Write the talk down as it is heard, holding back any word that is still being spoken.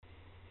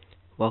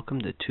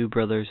Welcome to Two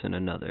Brothers and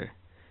Another.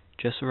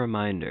 Just a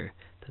reminder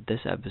that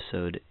this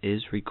episode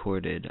is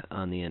recorded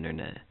on the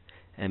internet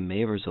and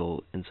may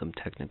result in some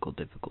technical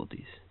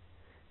difficulties.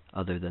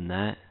 Other than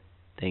that,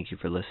 thank you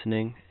for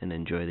listening and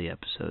enjoy the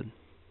episode.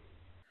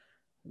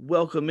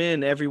 Welcome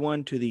in,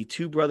 everyone, to the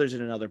Two Brothers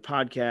and Another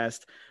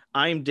podcast.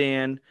 I'm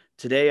Dan.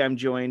 Today I'm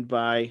joined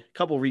by a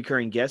couple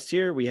recurring guests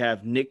here. We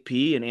have Nick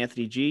P. and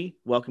Anthony G.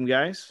 Welcome,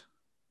 guys.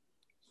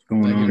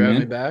 Thank you for having me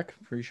man. back.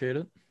 Appreciate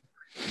it.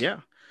 Yeah.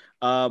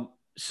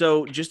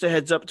 So just a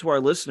heads up to our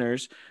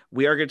listeners,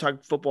 we are going to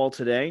talk football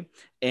today.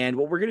 And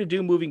what we're going to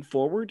do moving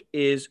forward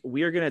is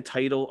we are going to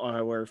title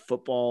our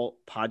football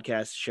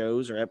podcast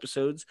shows or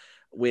episodes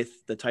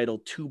with the title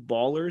Two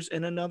Ballers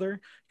and Another,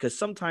 because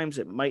sometimes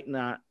it might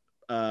not,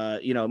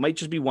 it might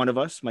just be one of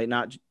us, might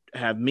not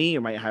have me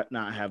or might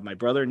not have my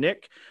brother,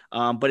 Nick,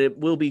 but it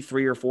will be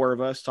 3 or 4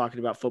 of us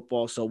talking about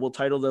football. So we'll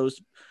title those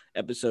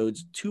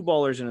episodes Two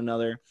Ballers and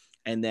Another.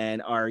 And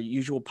then our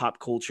usual pop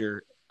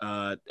culture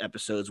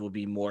episodes will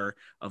be more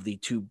of the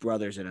Two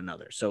Brothers and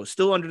Another. So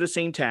still under the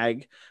same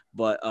tag,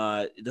 but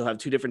they'll have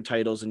 2 different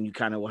titles and you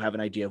kind of will have an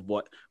idea of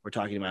what we're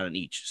talking about in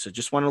each. So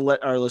just want to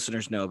let our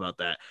listeners know about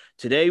that.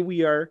 Today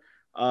we are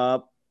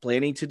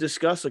planning to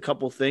discuss a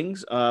couple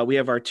things. We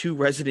have our 2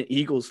 resident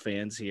Eagles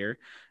fans here,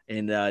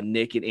 and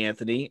Nick and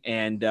Anthony,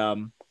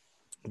 and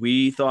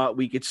we thought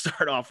we could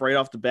start off right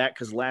off the bat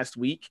because last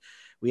week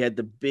we had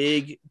the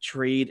big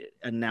trade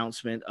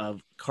announcement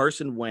of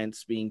Carson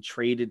Wentz being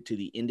traded to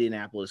the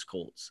Indianapolis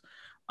Colts.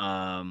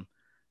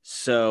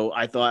 So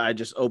I thought I'd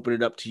just open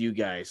it up to you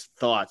guys.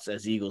 Thoughts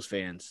as Eagles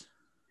fans?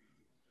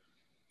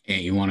 Hey,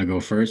 you want to go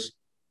first?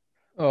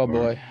 Oh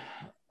boy.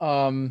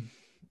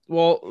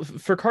 Well,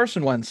 for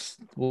Carson Wentz,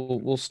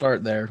 we'll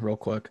start there real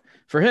quick.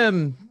 For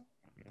him,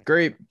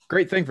 great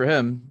thing for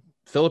him.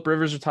 Phillip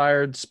Rivers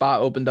retired, spot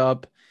opened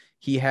up.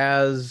 He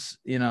has,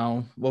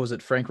 what was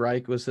it? Frank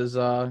Reich was his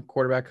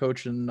quarterback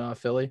coach in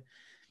Philly.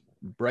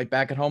 Right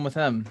back at home with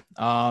him.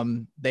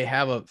 They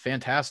have a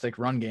fantastic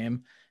run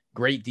game,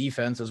 great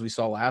defense as we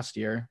saw last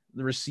year.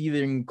 The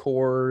receiving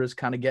core is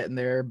kind of getting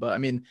there, but I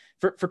mean,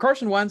 for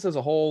Carson Wentz as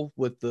a whole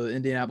with the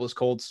Indianapolis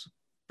Colts,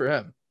 for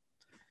him.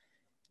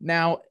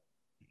 Now,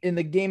 in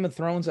the Game of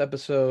Thrones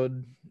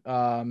episode, it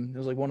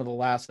was like one of the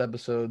last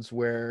episodes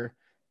where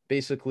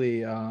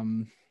basically,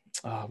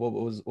 what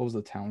was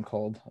the town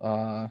called?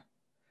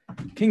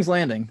 King's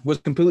Landing was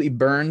completely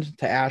burned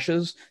to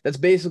ashes. That's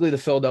basically the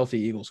Philadelphia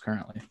Eagles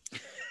currently.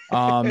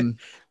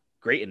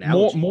 Great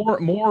analogy.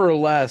 More or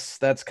less,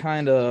 that's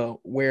kind of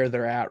where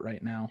they're at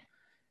right now.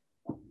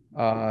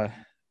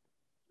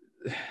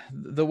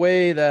 The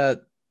way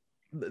that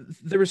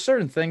there were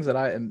certain things that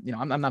I'm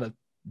not a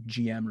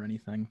GM or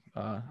anything.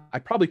 I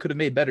probably could have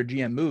made better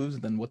GM moves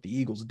than what the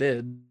Eagles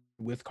did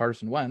with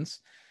Carson Wentz,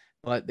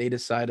 but they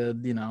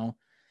decided,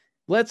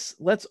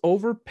 let's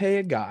overpay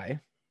a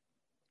guy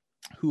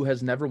who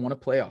has never won a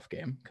playoff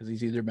game because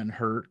he's either been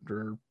hurt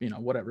or,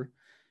 whatever.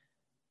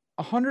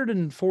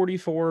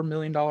 $144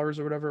 million or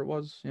whatever it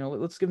was,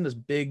 let's give him this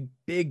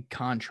big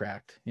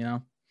contract,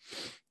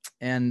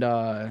 and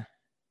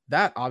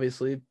that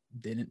obviously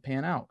didn't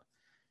pan out.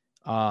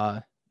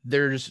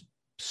 There's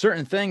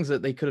certain things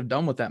that they could have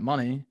done with that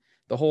money.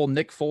 The whole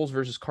Nick Foles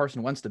versus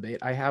Carson Wentz debate.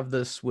 I have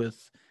this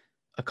with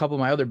a couple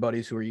of my other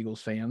buddies who are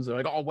Eagles fans. They're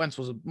like, oh, Wentz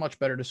was a much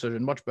better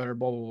decision, much better,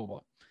 blah, blah, blah,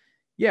 blah.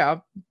 Yeah,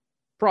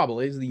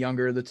 probably. He's the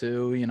younger of the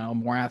two,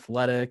 more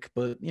athletic,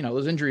 but,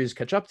 those injuries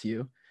catch up to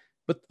you.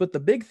 But the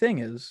big thing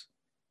is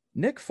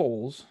Nick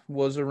Foles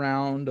was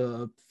around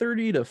a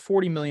 $30 to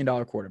 $40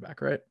 million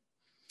quarterback, right?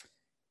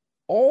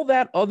 All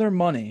that other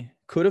money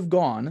could have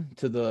gone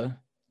to the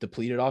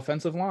depleted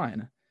offensive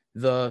line,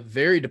 the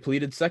very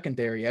depleted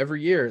secondary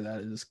every year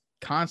that is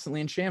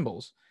constantly in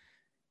shambles.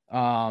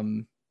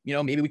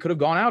 Maybe we could have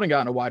gone out and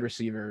gotten a wide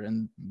receiver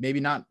and maybe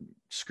not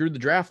screwed the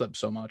draft up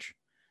so much.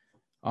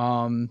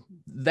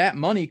 That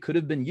money could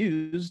have been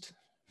used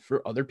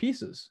for other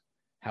pieces.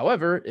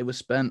 However, it was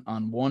spent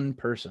on one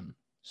person.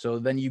 So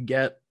then you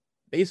get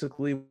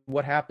basically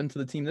what happened to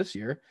the team this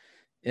year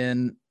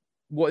in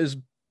what is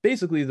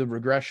basically the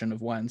regression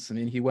of Wentz. I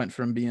mean, he went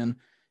from being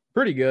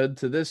pretty good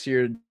to this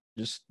year,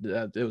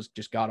 it was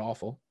just god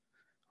awful.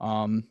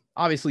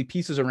 Obviously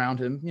pieces around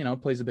him,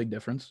 plays a big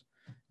difference.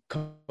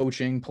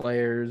 Coaching,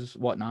 players,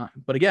 whatnot.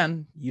 But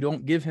again, you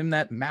don't give him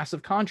that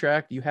massive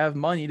contract. You have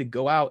money to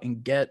go out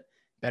and get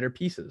better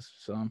pieces.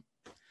 So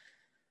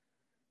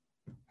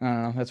I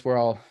don't know. That's where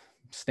I'll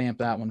stamp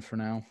that one for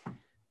now.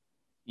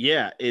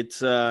 Yeah,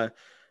 it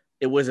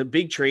was a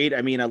big trade.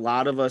 I mean, a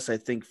lot of us, I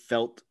think,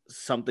 felt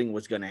something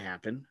was going to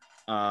happen.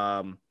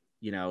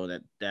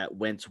 That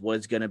Wentz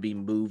was going to be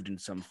moved in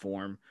some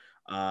form.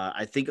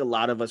 I think a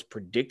lot of us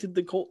predicted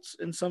the Colts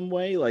in some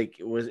way, like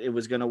it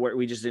was going to work.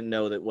 We just didn't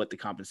know what the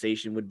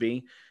compensation would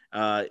be.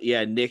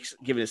 Nick's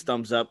giving his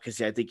thumbs up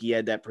because I think he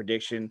had that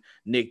prediction.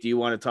 Nick, do you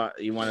want to talk?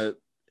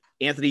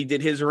 Anthony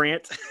did his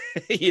rant,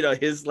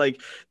 his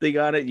thing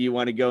on it. You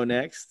want to go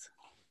next?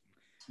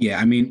 Yeah,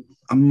 I mean,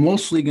 I'm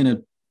mostly going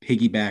to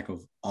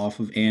piggyback off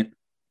of Ant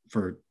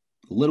for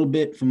a little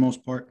bit for the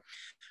most part.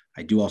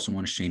 I do also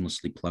want to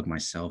shamelessly plug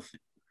myself.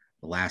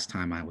 The last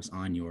time I was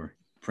on your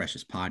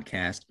precious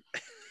podcast,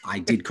 I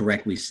did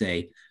correctly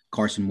say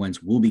Carson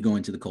Wentz will be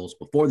going to the Colts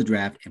before the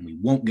draft, and we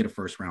won't get a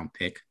first-round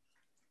pick.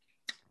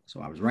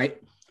 So I was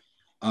right.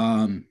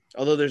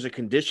 Although there's a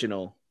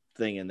conditional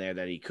thing in there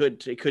that it could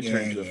turn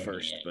into a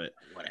first, but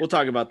whatever. We'll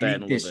talk about that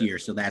in a little bit. Year,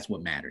 so that's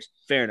what matters.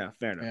 Fair enough.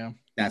 Yeah.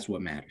 That's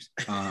what matters.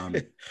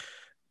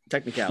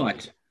 Technicality.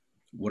 But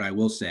what I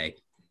will say,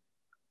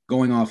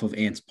 going off of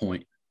Ant's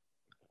point,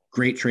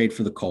 great trade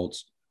for the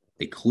Colts.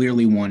 They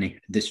clearly won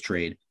this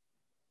trade.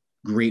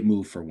 Great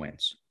move for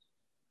Wentz.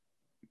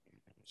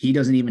 He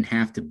doesn't even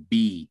have to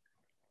be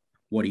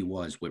what he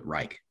was with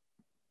Reich.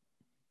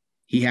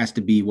 He has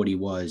to be what he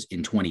was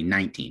in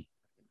 2019.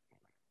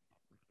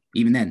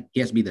 Even then, he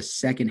has to be the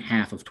second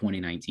half of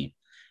 2019.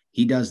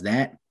 He does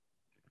that.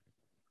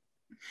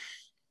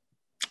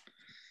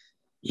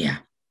 Yeah.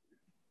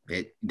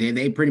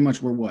 They pretty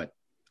much were what?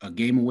 A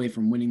game away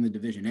from winning the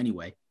division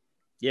anyway.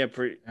 Yeah,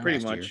 pretty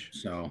much. Year.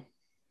 So,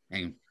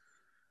 and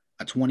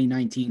a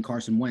 2019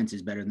 Carson Wentz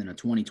is better than a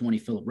 2020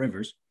 Phillip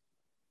Rivers.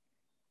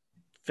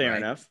 Fair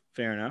enough.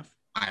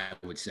 I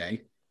would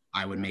say.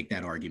 I would make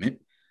that argument.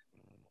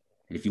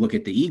 And if you look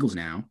at the Eagles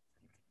now,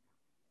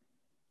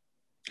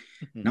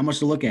 not much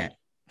to look at.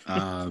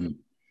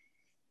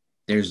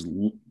 There's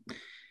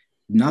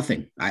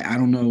nothing. I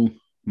don't know.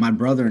 My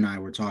brother and I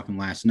were talking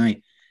last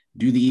night.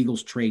 Do the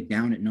Eagles trade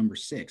down at number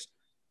 6?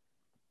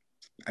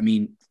 I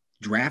mean,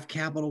 draft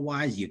capital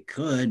wise, you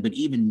could, but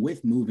even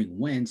with moving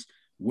Wentz,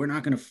 we're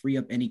not going to free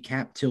up any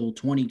cap till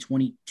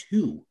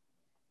 2022.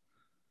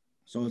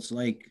 So it's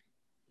like,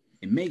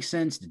 it makes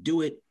sense to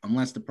do it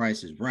unless the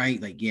price is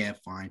right. Like, yeah,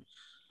 fine.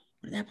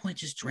 But at that point,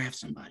 just draft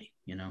somebody,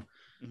 you know?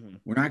 Mm-hmm.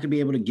 We're not going to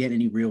be able to get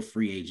any real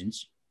free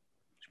agents.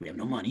 We have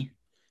no money.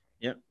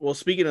 Yeah. Well,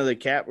 speaking of the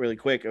cap really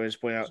quick, I was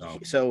just point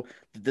out. So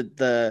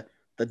the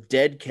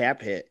dead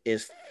cap hit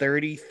is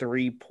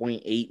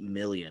 $33.8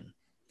 million.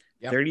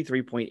 Yep.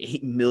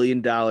 $33.8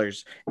 million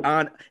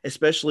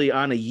especially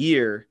on a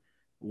year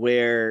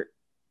where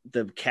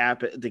the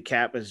cap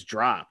has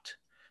dropped.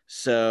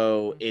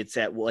 So it's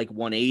at like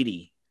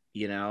 180,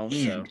 you know? And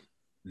so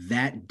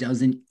that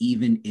doesn't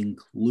even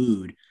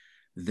include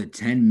the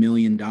 $10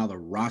 million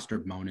roster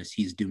bonus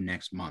he's due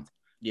next month.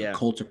 Yeah. The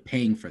Colts are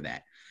paying for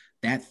that.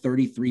 That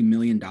 $33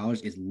 million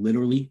is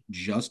literally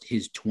just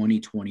his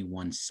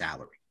 2021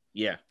 salary.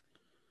 Yeah.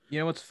 You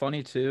know what's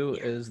funny too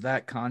is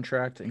that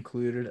contract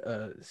included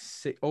a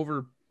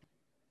 16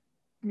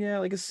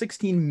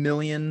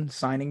 million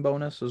signing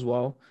bonus as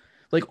well.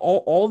 Like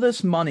all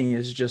this money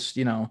is just,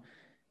 you know,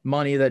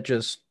 money that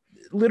just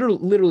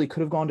literally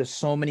could have gone to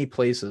so many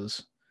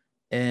places,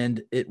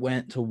 and it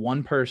went to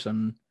one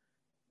person,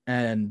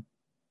 and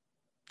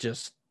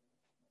just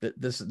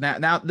this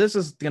now this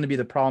is going to be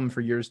the problem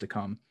for years to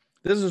come.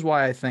 This is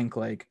why I think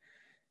like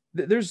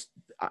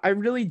I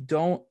really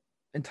don't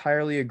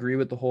entirely agree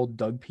with the whole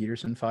Doug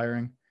Peterson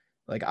firing.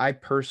 Like, I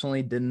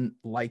personally didn't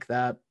like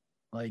that.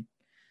 Like,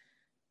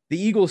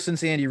 the Eagles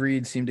since Andy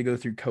Reid seem to go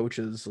through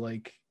coaches,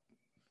 like,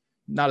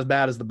 not as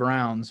bad as the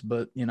Browns,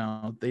 but, you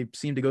know, they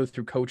seem to go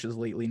through coaches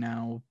lately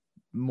now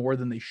more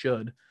than they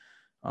should.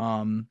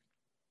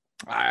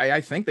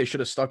 I think they should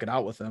have stuck it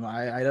out with him.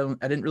 I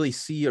didn't really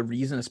see a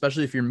reason,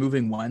 especially if you're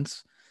moving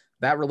Wentz.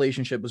 That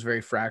relationship was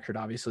very fractured,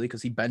 obviously,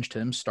 because he benched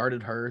him,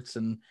 started Hurts,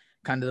 and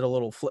kind of did a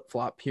little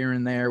flip-flop here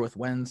and there with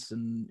Wentz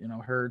and, you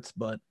know, Hurts.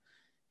 But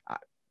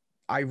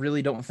I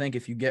really don't think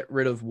if you get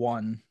rid of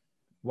one,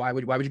 why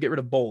would you get rid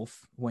of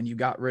both when you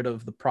got rid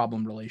of the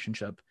problem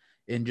relationship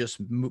and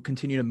just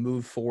continue to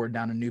move forward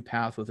down a new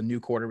path with a new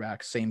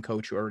quarterback, same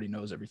coach who already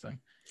knows everything?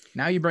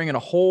 Now you bring in a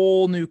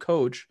whole new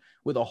coach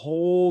with a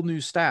whole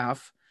new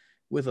staff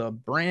with a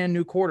brand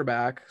new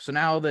quarterback. So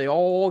now they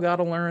all got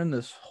to learn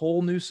this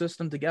whole new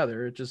system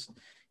together.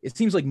 It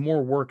seems like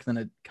more work than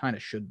it kind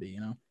of should be,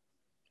 you know?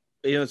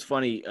 You know, it's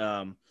funny.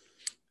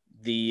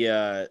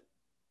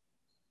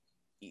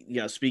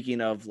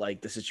 Speaking of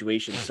like the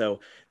situation, so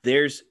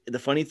there's the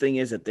funny thing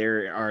is that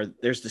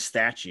there's the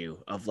statue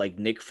of like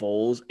Nick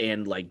Foles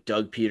and like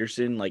Doug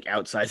Peterson like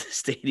outside the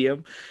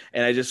stadium,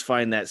 and I just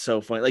find that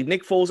so funny. Like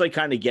Nick Foles, I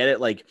kind of get it.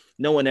 Like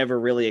no one ever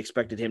really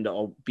expected him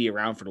to be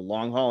around for the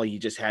long haul. He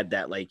just had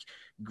that like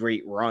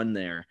great run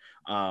there.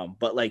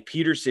 But like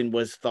Peterson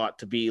was thought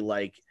to be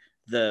like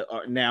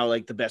now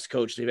like the best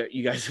coach that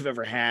you guys have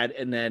ever had,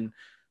 and then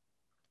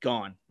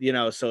gone, you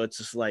know, so it's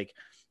just like,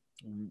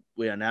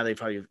 now they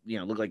probably, you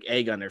know, look like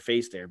egg on their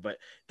face there. But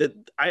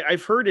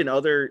I've heard in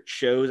other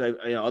shows,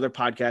 other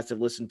podcasts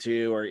I've listened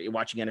to or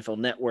watching NFL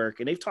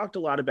Network, and they've talked a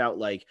lot about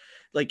like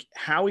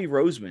Howie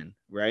Roseman,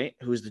 right,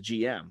 who's the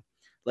GM.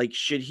 Like,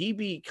 should he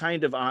be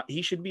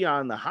he should be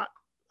on the hot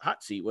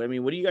seat? I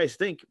mean, what do you guys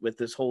think with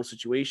this whole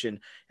situation?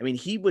 I mean,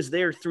 he was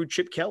there through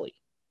Chip Kelly.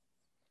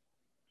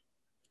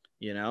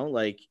 You know,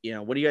 like, you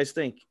know, what do you guys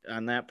think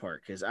on that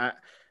part? Because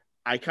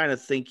I kind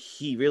of think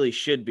he really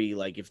should be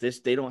like, if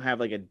they don't have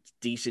like a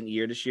decent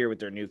year this year with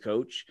their new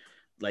coach,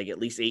 like at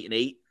least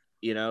 8-8,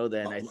 you know,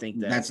 then I think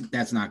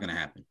that's not going to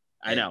happen.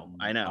 I know.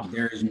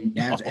 There's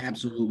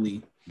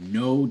absolutely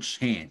no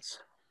chance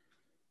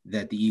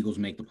that the Eagles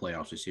make the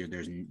playoffs this year.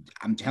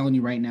 I'm telling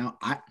you right now,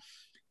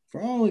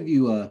 for all of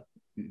you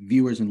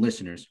viewers and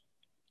listeners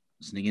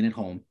listening in at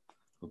home,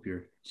 hope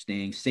you're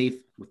staying safe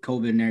with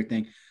COVID and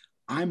everything.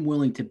 I'm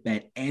willing to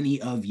bet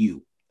any of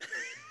you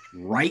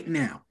right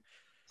now.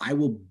 I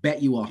will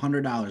bet you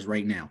 $100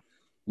 right now,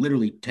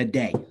 literally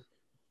today,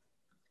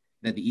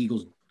 that the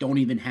Eagles don't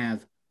even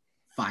have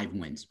 5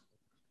 wins.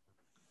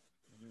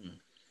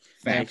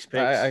 Facts.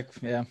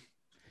 Yeah.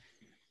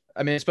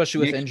 I mean,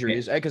 especially with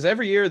injuries, because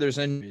every year there's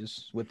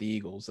injuries with the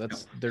Eagles.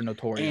 They're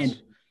notorious.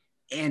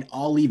 And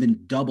I'll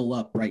even double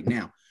up right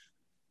now.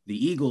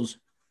 The Eagles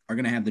are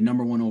going to have the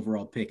number 1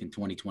 overall pick in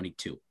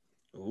 2022.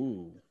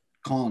 Ooh.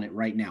 Calling it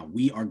right now.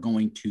 We are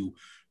going to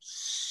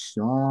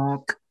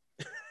suck.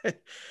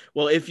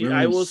 Well,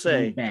 I will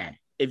say, bad.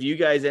 If you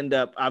guys end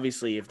up,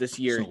 obviously, if this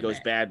year goes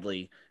bad.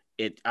 badly,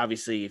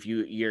 if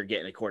you're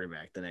getting a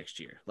quarterback the next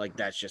year, like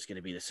that's just going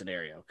to be the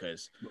scenario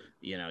because,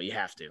 you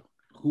have to.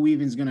 Who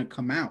even's going to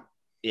come out?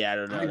 Yeah, I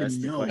don't know. I don't That's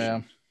even the know.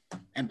 question. Yeah.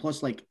 And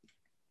plus,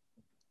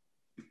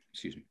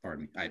 excuse me,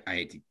 pardon me. I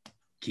hate to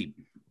keep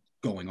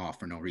going off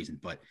for no reason,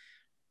 but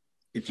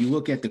if you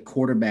look at the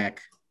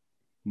quarterback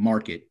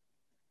market,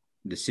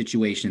 the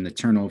situation, the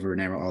turnover,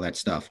 and all that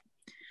stuff,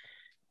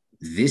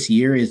 this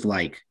year is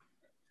like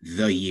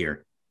the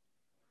year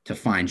to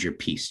find your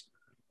piece.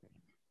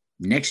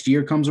 Next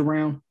year comes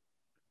around,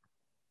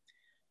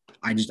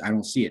 I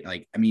don't see it.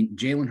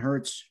 Jalen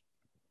Hurts,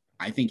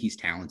 I think he's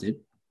talented.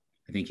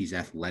 I think he's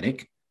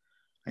athletic.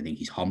 I think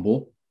he's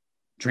humble.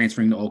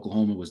 Transferring to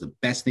Oklahoma was the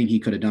best thing he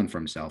could have done for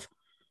himself.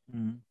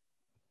 Mm-hmm.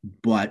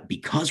 But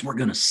because we're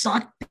going to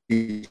suck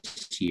this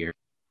year,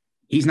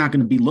 he's not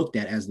going to be looked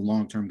at as the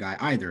long-term guy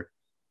either.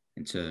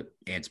 And to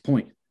Ant's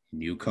point,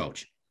 new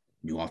coach,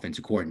 new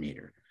offensive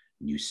coordinator,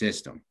 new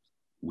system.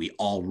 We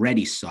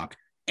already suck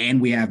and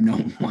we have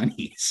no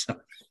money. So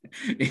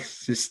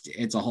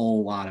it's a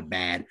whole lot of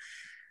bad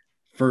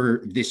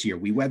for this year.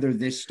 We weather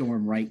this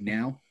storm right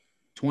now.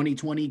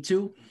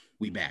 2022,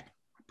 we back.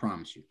 I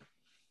promise you.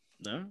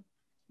 No.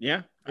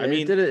 Yeah. I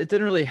mean, it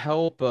didn't really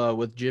help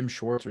with Jim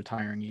Schwartz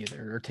retiring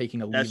either, or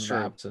taking a leave of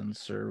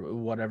absence or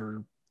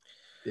whatever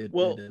it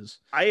is.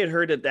 I had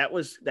heard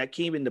that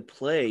came into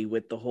play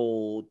with the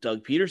whole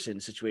Doug Peterson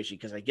situation,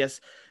 because I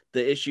guess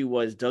the issue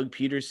was Doug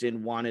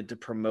Peterson wanted to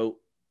promote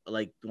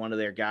like one of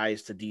their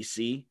guys to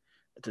DC,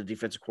 to the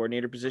defensive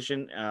coordinator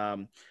position.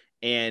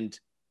 And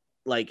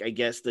like, I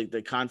guess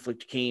the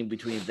conflict came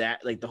between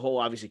that, like the whole,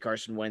 obviously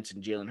Carson Wentz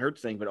and Jalen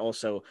Hurts thing, but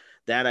also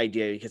that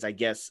idea, because I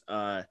guess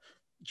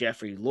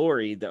Jeffrey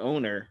Lurie, the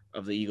owner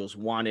of the Eagles,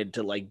 wanted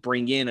to like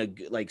bring in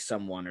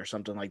someone or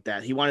something like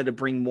that. He wanted to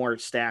bring more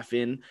staff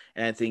in.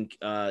 And I think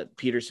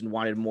Peterson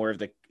wanted more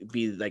of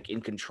be like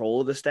in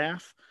control of the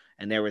staff.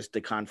 And there was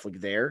the conflict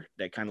there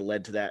that kind of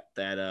led to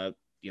that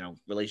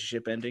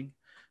relationship ending.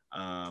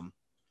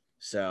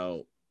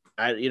 So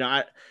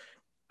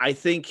I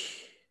think,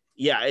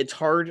 yeah, it's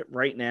hard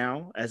right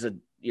now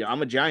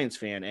I'm a Giants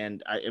fan,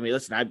 and I mean,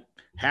 listen, I'm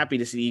happy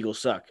to see the Eagles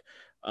suck.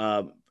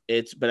 I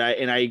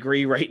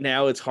agree right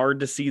now, it's hard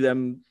to see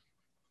them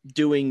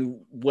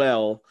doing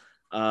well.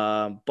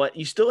 But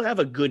you still have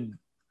a good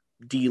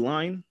D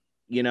line,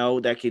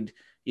 that could,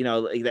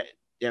 like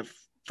that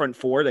front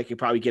four that could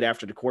probably get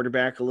after the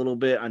quarterback a little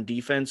bit on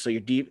defense. So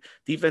your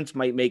defense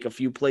might make a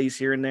few plays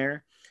here and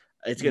there.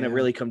 It's going to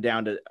really come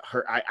down to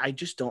Hurts.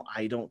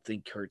 I don't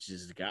think Hurts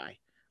is the guy.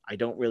 I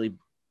don't really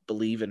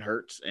believe in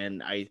Hurts.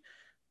 And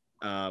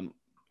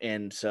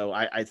so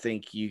I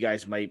think you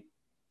guys might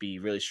be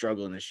really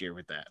struggling this year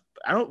with that.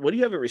 What do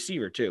you have at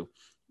receiver too?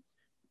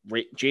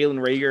 Jalen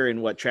Reagor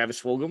and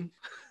Travis Fulgham?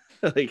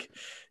 That's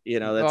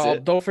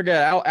it. Don't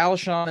forget,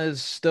 Alshon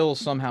is still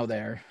somehow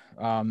there.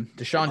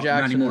 Deshaun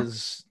Jackson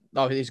is,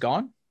 he's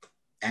gone?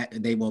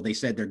 They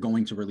said they're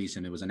going to release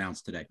him. It was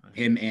announced today.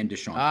 Him and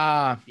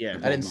Deshaun. Yeah.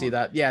 I didn't see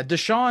that. Yeah,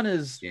 Deshaun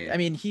is. Yeah. I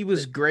mean, he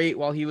was great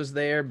while he was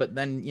there, but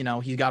then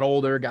he got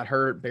older, got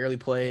hurt, barely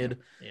played.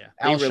 Yeah,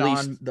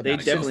 Alshon, they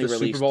definitely the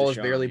released Super Bowl Deshaun, has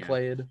barely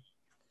played.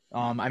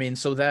 I mean,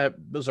 so that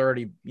was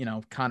already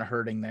kind of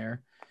hurting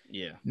there.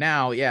 Yeah.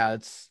 Now, yeah,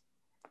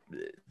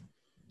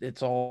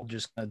 it's all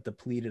just kind of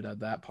depleted at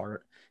that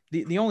part.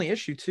 The only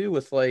issue too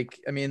with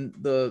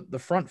the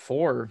front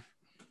four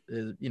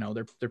is,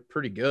 they're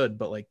pretty good,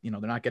 but they're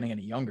not getting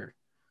any younger.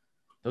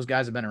 Those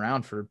guys have been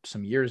around for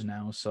some years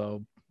now.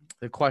 So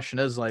the question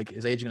is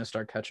is age going to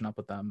start catching up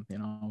with them?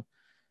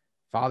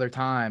 Father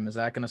time, is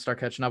that going to start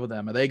catching up with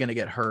them? Are they going to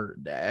get hurt?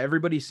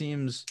 Everybody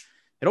seems,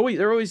 there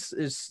always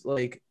is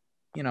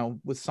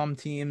with some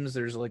teams,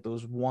 there's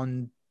those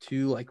 1-2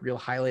 real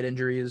highlight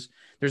injuries.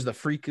 There's the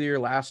freak year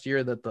last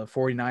year that the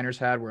 49ers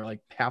had where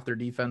half their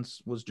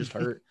defense was just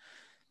hurt.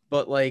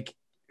 But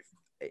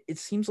it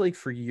seems like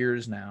for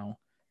years now,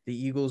 the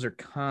Eagles are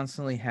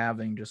constantly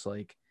having just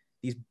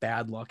these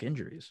bad luck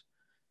injuries,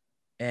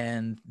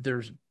 and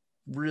there's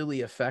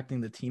really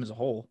affecting the team as a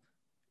whole.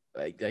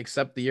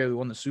 Except the year we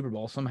won the Super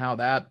Bowl, somehow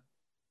that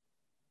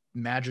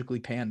magically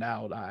panned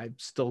out. I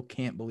still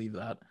can't believe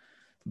that,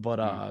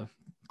 but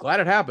glad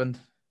it happened.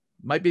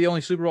 Might be the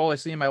only Super Bowl I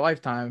see in my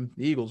lifetime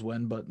the Eagles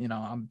win, but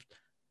I'm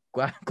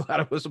glad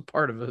I was a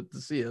part of it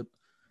to see it.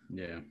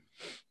 Yeah.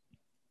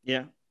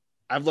 Yeah.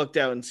 I've looked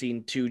out and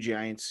seen 2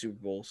 Giants Super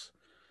Bowls.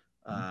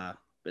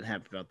 Been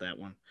happy about that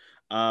one.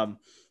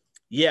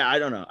 Yeah, I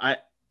don't know.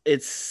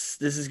 This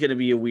is going to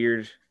be a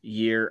weird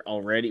year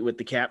already with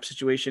the cap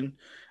situation.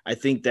 I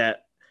think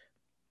that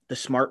the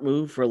smart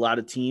move for a lot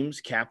of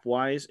teams cap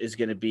wise is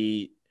going to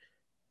be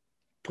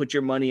put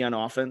your money on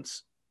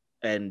offense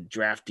and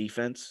draft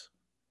defense.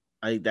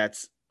 I think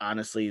that's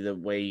honestly the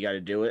way you got to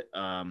do it.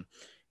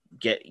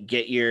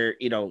 Get your,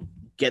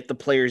 get the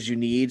players you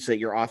need so that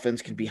your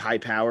offense can be high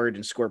powered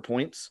and score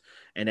points,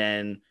 and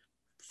then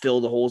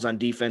fill the holes on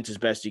defense as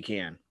best you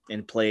can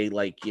and play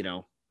like,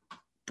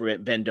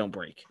 bend, don't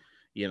break.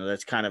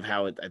 That's kind of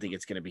how I think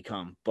it's going to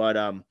become. But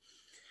I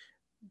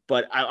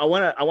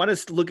want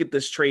to look at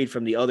this trade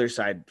from the other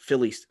side,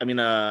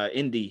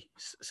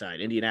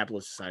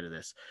 Indianapolis side of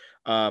this.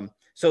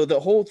 So the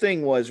whole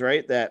thing was,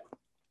 right, that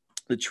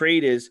the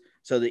trade is,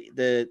 so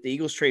the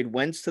Eagles trade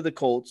Wentz to the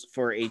Colts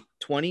for a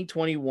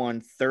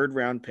 2021 third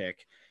round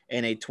pick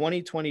and a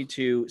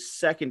 2022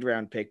 second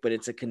round pick, but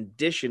it's a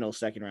conditional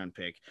second round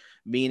pick,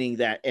 meaning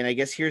that, and I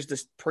guess here's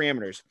the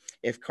parameters.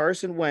 If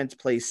Carson Wentz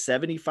plays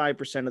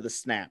 75% of the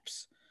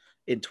snaps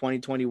in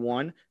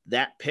 2021,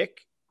 that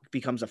pick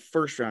becomes a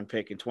first round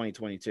pick in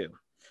 2022.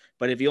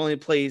 But if he only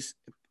plays,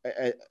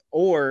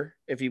 or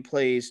if he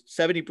plays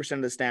 70%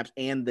 of the snaps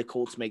and the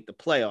Colts make the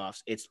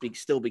playoffs, it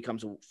still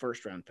becomes a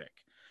first round pick.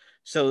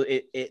 So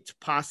it's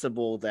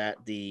possible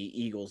that the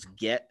Eagles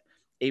get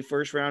a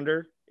first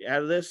rounder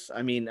out of this.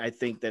 I mean, I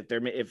think that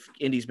if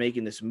Indy's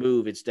making this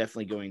move, it's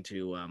definitely going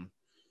to,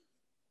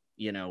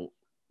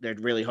 they're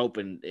really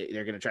hoping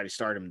they're going to try to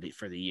start him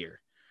for the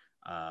year.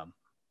 I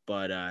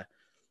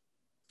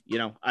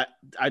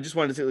just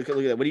wanted to look at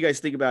that. What do you guys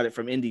think about it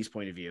from Indy's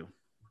point of view?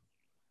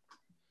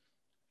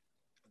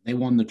 They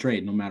won the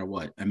trade no matter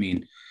what. I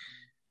mean,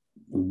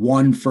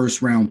 1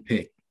 first round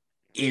pick,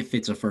 if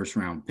it's a first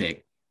round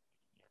pick.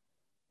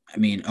 I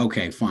mean,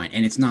 okay, fine.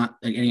 And it's not,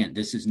 again,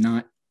 this is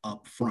not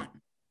up front.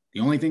 The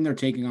only thing they're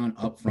taking on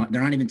up front,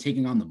 they're not even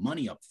taking on the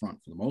money up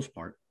front for the most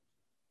part.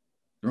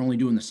 They're only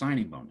doing the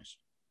signing bonus.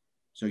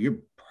 So you're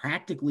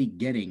practically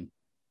getting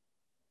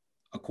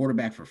a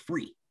quarterback for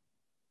free.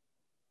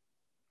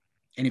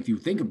 And if you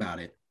think about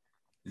it,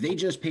 they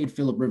just paid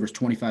Phillip Rivers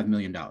 $25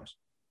 million.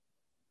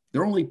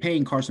 They're only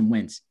paying Carson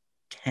Wentz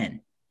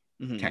 10,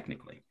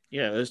 technically.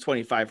 Yeah, it was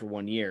 25 for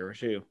 1 year or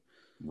 2.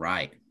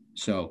 Right.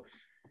 So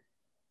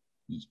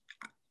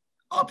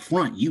up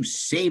front, you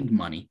saved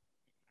money.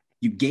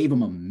 You gave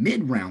him a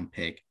mid-round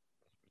pick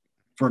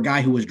for a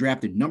guy who was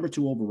drafted number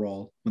 2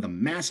 overall with a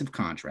massive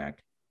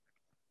contract.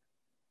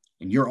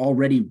 And you're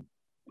already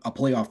a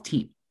playoff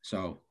team.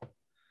 So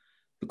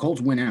the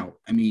Colts went out.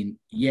 I mean,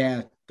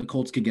 yeah, the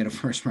Colts could get a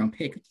first-round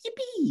pick.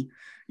 Yippee!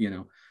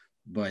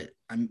 But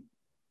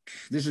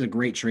this is a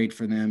great trade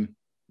for them.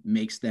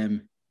 Makes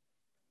them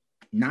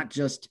not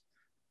just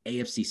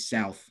AFC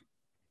South.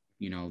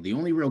 The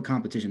only real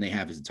competition they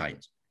have is the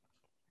Titans.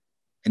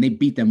 And they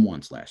beat them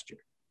once last year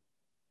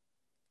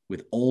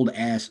with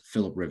old-ass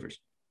Phillip Rivers.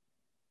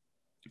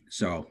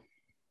 So,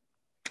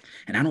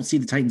 and I don't see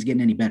the Titans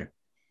getting any better.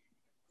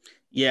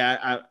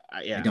 Yeah,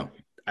 I don't.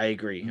 I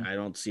agree. I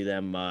don't see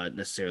them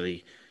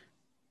necessarily.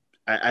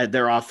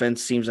 Their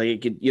offense seems like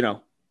it could,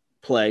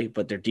 play,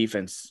 but their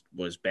defense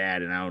was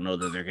bad, and I don't know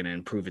that they're going to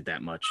improve it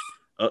that much.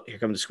 Oh, here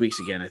come the squeaks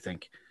again, I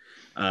think.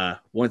 1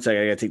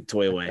 second, I got to take the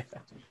toy away.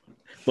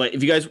 But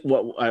if you guys,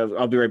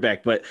 I'll be right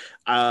back. But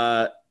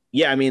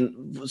yeah, I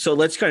mean, so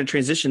let's kind of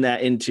transition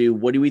that into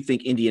what do we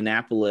think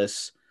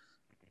Indianapolis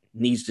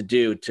needs to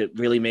do to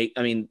really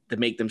to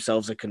make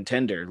themselves a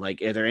contender?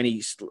 Like, are there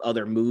any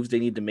other moves they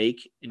need to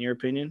make, in your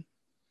opinion?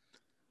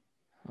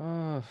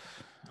 I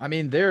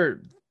mean,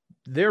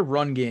 their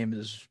run game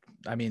is,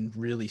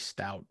 really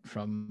stout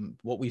from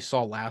what we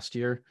saw last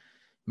year.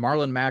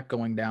 Marlon Mack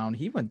going down,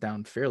 he went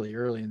down fairly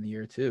early in the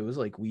year too. It was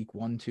like week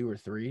 1, 2, or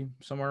 3,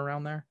 somewhere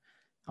around there.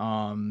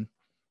 And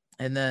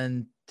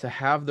then to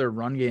have their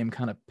run game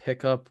kind of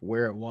pick up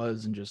where it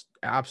was and just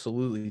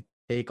absolutely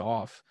take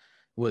off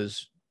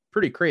was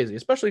pretty crazy,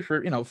 especially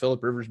for,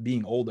 Phillip Rivers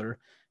being older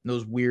and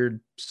those weird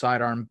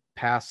sidearm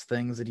pass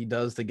things that he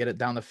does to get it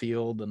down the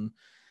field. And,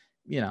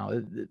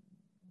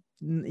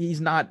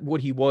 he's not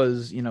what he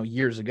was,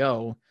 years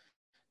ago.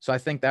 So I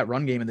think that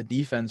run game and the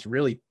defense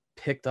really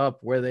picked up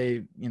where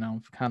they,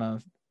 kind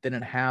of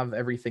didn't have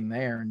everything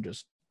there and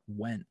just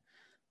went.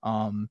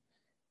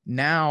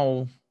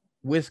 Now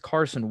with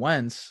Carson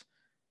Wentz,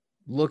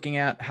 looking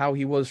at how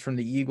he was from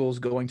the Eagles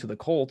going to the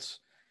Colts,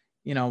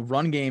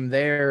 run game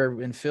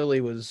there in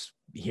Philly was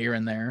here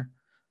and there.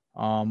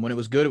 When it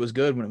was good, it was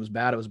good. When it was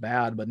bad, it was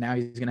bad. But now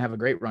he's going to have a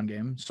great run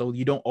game. So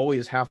you don't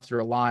always have to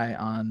rely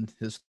on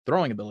his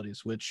throwing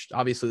abilities, which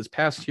obviously this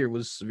past year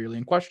was severely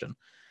in question.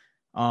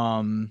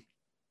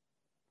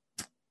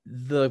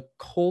 The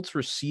Colts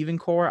receiving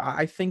core,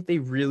 I think they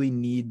really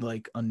need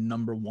like a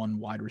number 1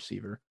 wide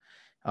receiver.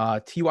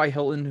 T.Y.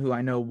 Hilton, who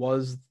I know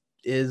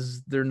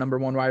is their number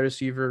 1 wide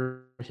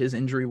receiver. His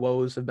injury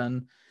woes have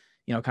been,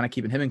 kind of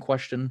keeping him in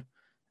question.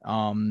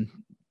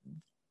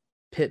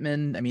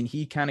 Pittman, I mean,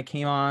 he kind of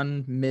came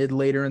on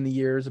later in the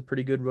year as a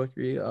pretty good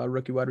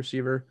rookie wide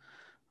receiver.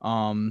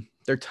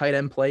 Their tight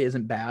end play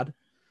isn't bad.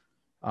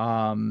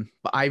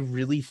 But I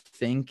really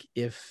think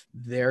if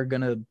they're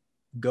going to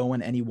go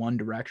in any one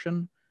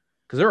direction,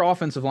 because their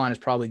offensive line is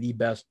probably the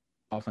best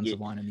offensive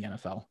line in the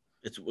NFL.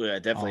 It's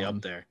definitely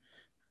up there.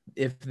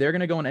 If they're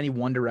going to go in any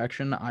one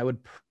direction, I would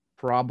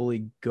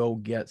probably go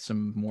get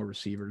some more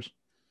receivers.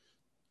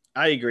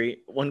 I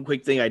agree. One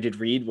quick thing I did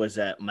read was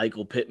that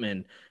Michael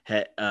Pittman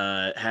had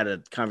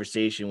a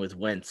conversation with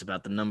Wentz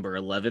about the number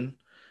 11,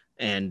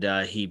 and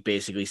he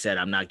basically said,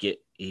 I'm not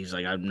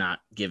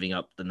giving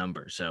up the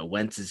number. So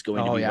Wentz is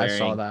going to be wearing. I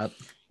saw that.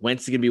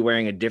 Wentz is going to be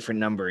wearing a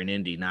different number in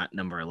Indy, not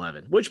number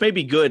 11, which may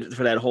be good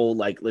for that whole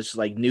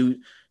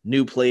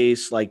new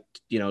place,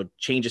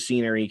 change of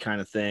scenery kind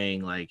of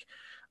thing.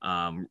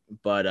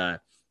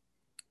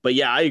 But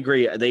yeah, I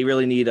agree. They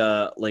really need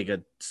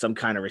some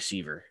kind of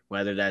receiver,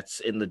 whether that's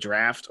in the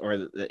draft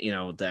or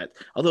that.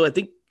 Although I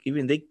think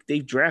even they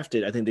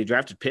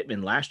drafted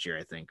Pittman last year,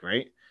 I think,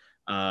 right?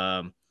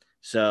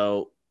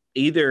 So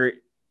either,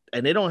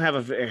 and they don't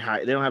have a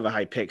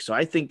high pick, so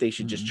I think they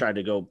should just try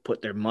to go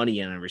put their money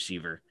in a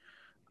receiver,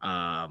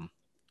 and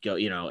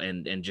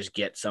just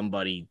get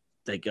somebody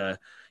like a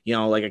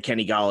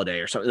Kenny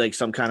Golladay or something, like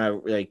some kind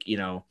of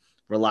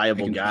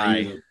reliable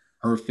guy.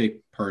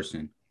 Perfect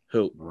person.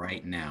 Who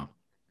right now?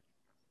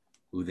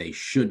 Who they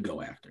should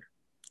go after?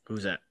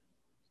 Who's that?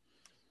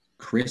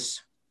 Chris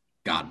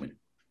Godwin.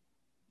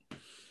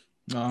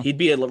 He'd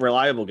be a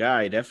reliable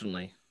guy,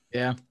 definitely.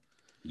 Yeah.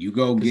 You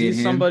go get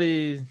him.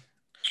 Somebody.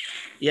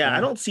 Yeah, I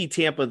don't see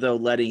Tampa though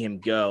letting him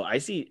go. I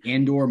see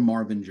or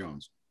Marvin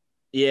Jones.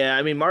 Yeah,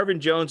 I mean Marvin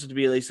Jones would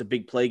be at least a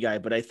big play guy,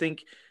 but I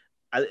think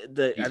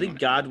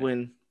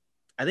Godwin.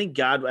 I think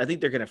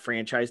they're going to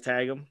franchise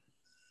tag him.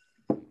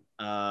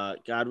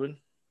 Godwin.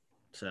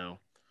 So.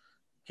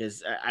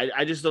 Because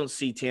I just don't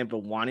see Tampa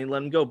wanting to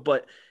let him go,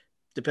 but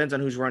depends on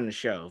who's running the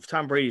show. If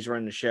Tom Brady's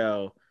running the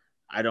show,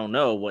 I don't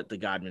know what the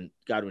Godwin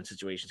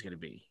situation is going to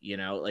be.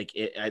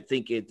 I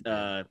think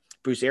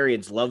Bruce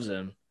Arians loves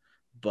him,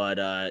 but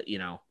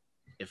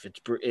if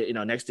it's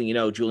next thing you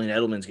know, Julian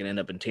Edelman's going to end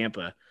up in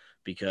Tampa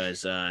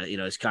because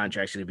his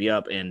contract's going to be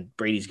up and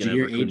Brady's going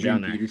to recruit him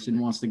down there. Peterson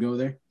wants to go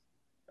there.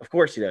 Of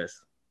course he does.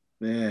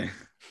 Yeah,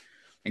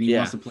 and he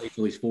wants to play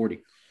till he's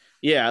 40.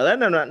 Yeah,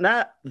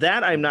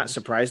 I'm not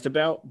surprised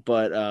about,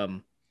 but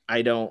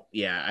I don't.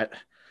 Yeah,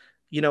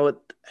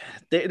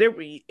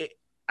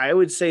 I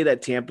would say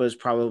that Tampa is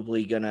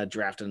probably gonna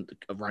draft a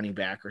running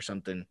back or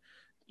something,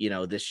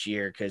 this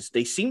year because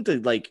they seem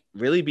to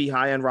really be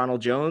high on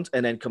Ronald Jones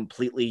and then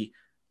completely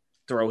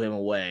throw him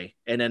away.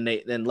 And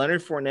then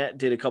Leonard Fournette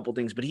did a couple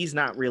things, but he's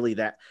not really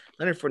that.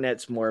 Leonard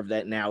Fournette's more of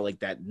that now, like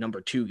that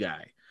number 2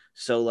 guy.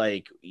 So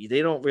they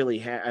don't really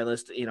have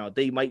unless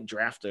they might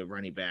draft a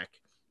running back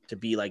to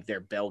be like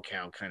their bell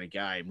cow kind of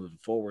guy moving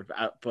forward.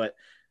 But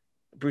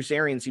Bruce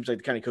Arians seems like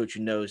the kind of coach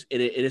who knows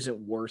it isn't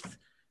worth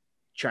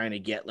trying to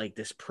get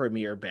this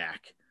premier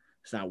back.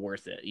 It's not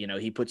worth it.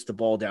 He puts the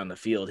ball down the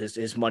field.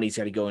 His money's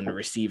got to go into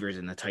receivers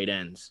and the tight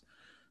ends.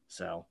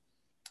 So,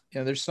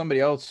 yeah, there's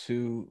somebody else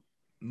who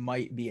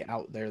might be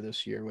out there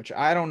this year, which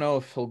I don't know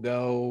if he'll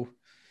go.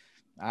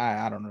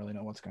 I don't really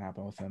know what's going to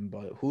happen with him,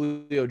 but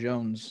Julio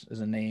Jones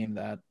is a name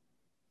that,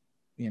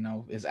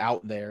 is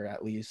out there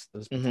at least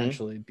as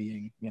potentially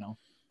being,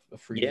 a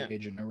free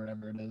agent or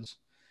whatever it is.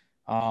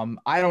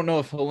 I don't know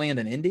if he'll land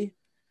in Indy.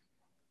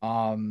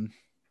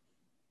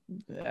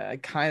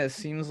 It kind of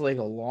seems like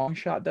a long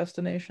shot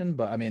destination,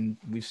 but I mean,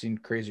 we've seen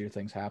crazier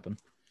things happen.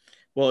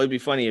 Well, it'd be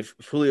funny if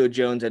Julio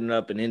Jones ended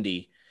up in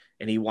Indy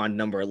and he won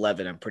number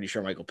 11. I'm pretty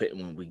sure Michael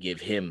Pittman would give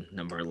him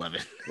number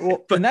 11.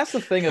 Well, and that's the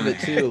thing of it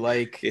too.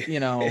 I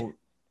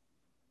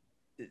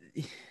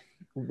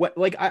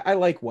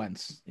like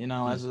Wentz,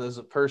 as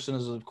a person,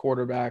 as a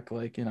quarterback,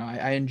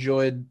 I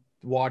enjoyed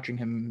watching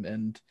him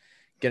and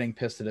getting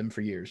pissed at him for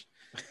years,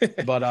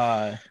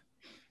 but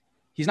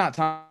he's not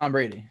Tom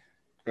Brady.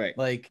 Right.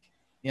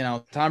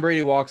 Tom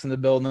Brady walks in the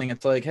building.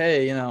 It's like,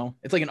 hey,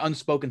 it's like an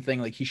unspoken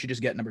thing. Like he should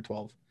just get number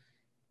 12.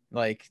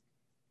 That's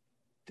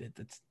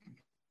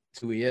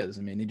who he is.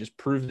 I mean, he just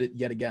proved it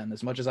yet again.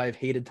 As much as I've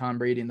hated Tom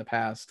Brady in the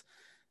past,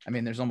 I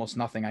mean, there's almost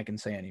nothing I can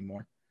say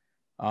anymore.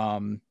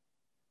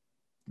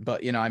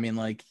 But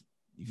if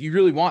you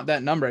really want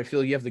that number, I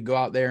feel you have to go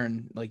out there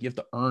and you have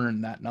to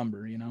earn that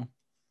number.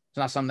 It's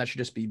not something that should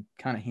just be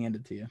kind of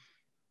handed to you.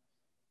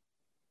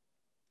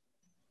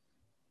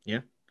 Yeah.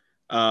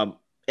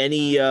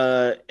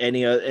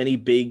 Any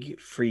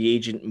big free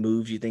agent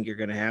moves you think are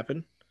going to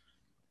happen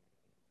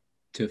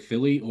to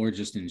Philly or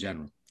just in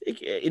general?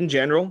 In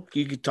general,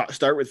 you could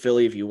start with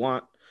Philly if you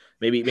want.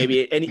 Maybe.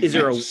 Is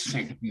there a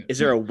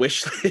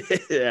wish?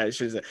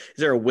 Is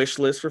there a wish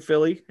list for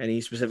Philly?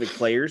 Any specific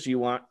players you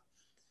want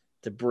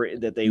to bring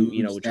that they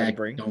would try to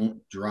bring?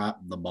 Don't drop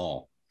the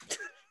ball.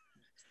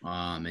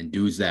 And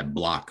dudes that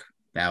block.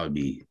 That'd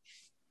be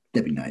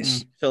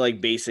nice. So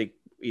basic,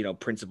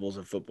 principles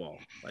of football,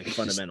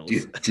 fundamentals.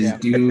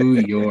 Just do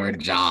your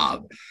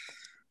job.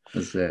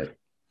 That's it.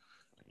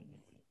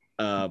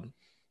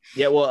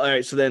 Yeah, well, all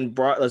right. So then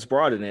let's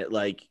broaden it.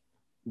 Like,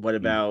 what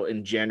about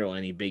in general?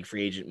 Any big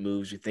free agent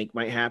moves you think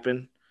might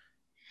happen?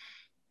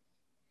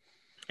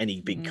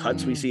 Any big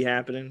cuts we see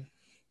happening?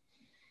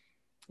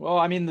 Well,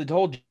 I mean, the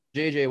whole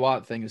JJ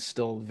Watt thing is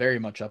still very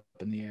much up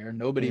in the air.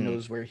 Nobody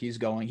knows where he's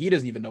going. He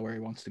doesn't even know where he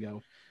wants to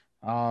go.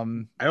 I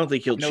don't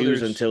think he'll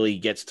choose until he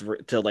gets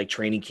till like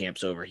training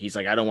camp's over. He's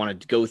like, I don't want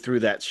to go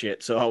through that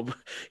shit. So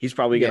he's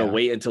probably going to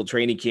wait until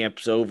training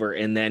camp's over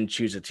and then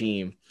choose a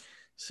team.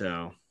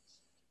 So,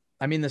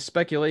 I mean, the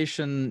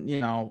speculation,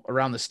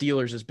 around the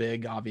Steelers is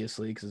big,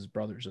 obviously, because his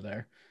brothers are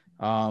there.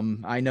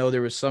 I know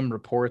there was some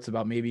reports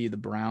about maybe the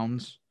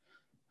Browns.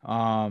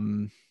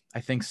 I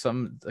think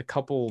a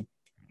couple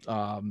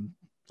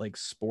like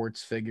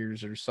sports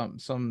figures or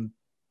some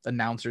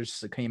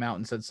announcers came out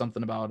and said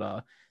something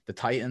about the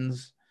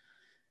Titans,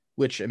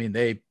 which, I mean,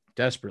 they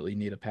desperately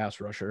need a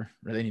pass rusher,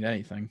 or they need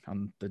anything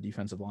on the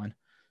defensive line.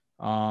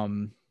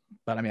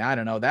 But I mean, I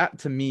don't know. That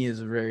to me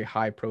is a very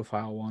high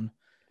profile one.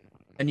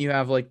 And you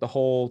have like the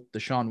whole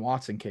Deshaun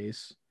Watson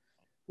case,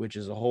 which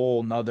is a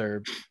whole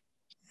nother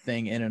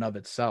thing in and of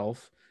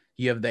itself.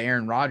 You have the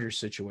Aaron Rodgers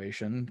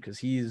situation because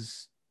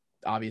he's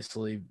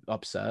obviously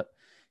upset.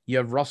 You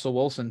have Russell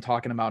Wilson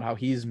talking about how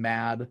he's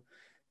mad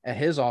at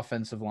his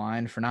offensive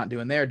line for not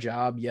doing their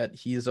job, yet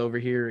he's over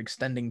here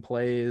extending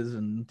plays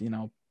and,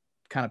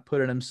 kind of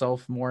putting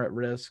himself more at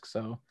risk.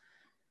 So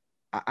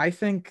I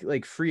think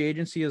like free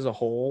agency as a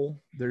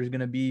whole, there's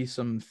going to be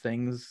some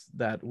things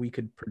that we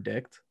could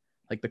predict.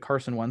 Like the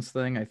Carson Wentz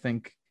thing, I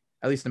think,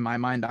 at least in my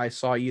mind, I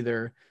saw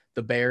either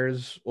the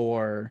Bears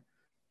or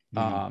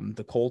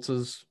the Colts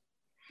as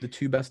the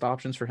two best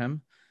options for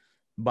him.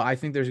 But I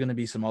think there's going to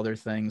be some other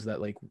things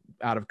that like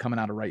coming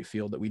out of right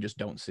field that we just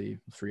don't see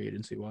free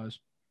agency wise,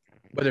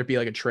 whether it be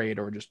like a trade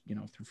or just,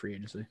 through free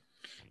agency.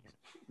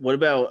 What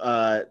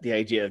about the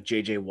idea of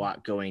JJ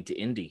Watt going to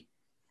Indy?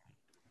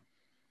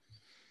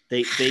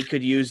 They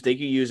could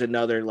use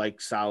another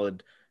like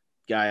solid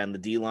guy on the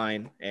D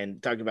line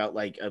and talk about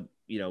like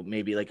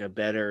maybe like a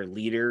better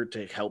leader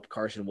to help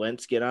Carson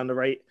Wentz get on the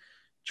right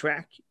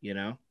track.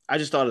 I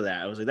just thought of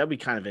that. I was like, that'd be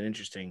kind of an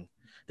interesting.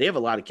 They have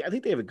I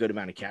think they have a good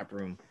amount of cap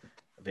room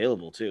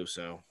available too.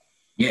 So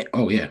yeah,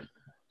 oh yeah,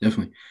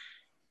 definitely.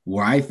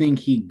 Where I think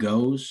he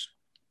goes,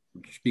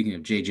 speaking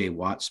of JJ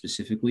Watt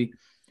specifically,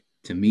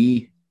 to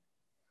me,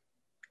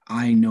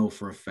 I know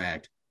for a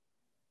fact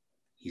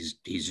he's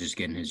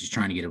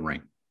trying to get a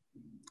ring.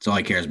 That's all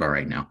he cares about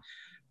right now.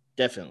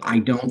 Definitely. I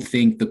don't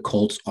think the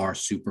Colts are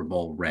Super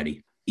Bowl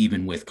ready,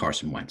 even with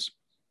Carson Wentz.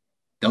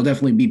 They'll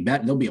definitely be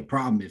better. There'll be a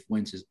problem if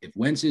Wentz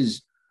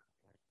is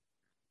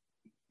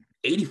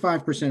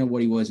 85% of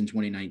what he was in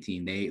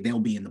 2019. They'll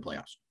be in the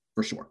playoffs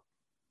for sure,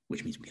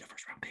 which means we get a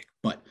first round pick.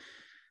 But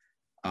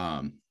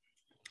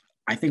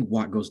I think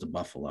Watt goes to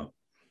Buffalo.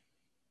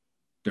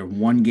 They're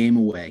one game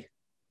away.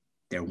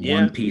 They're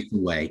one piece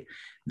away.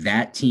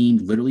 That team,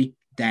 literally,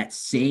 that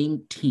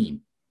same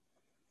team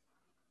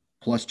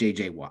plus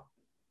JJ Watt.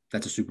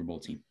 That's a Super Bowl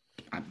team.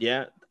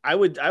 I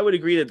would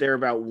agree that they're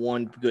about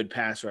one good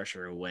pass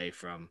rusher away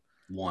from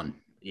one.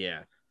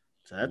 Yeah.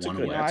 So that's one a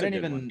good away. That's I a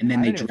didn't good even one. And then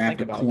I they didn't even draft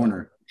think a about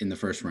corner in the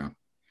first round.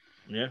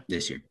 Yeah.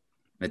 This year.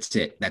 That's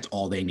it. That's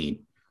all they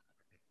need.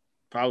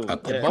 Probably A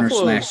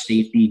corner /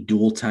 safety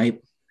dual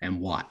type and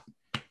Watt.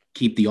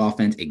 Keep the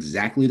offense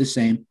exactly the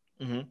same.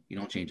 Mm-hmm. You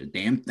don't change a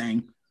damn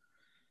thing.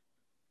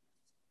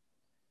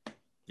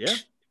 Yeah.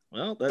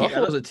 Well,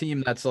 Buffalo's a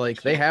team that's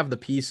like they have the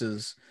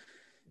pieces.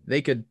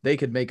 They could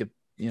make a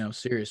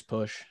serious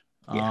push.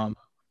 Yeah.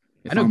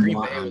 I know Green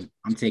Bay was.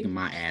 I'm taking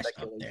my ass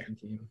up there.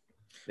 Team.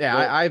 Yeah,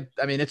 well,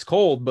 I mean it's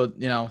cold, but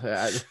they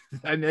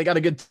got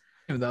a good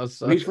team though.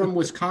 So. He's from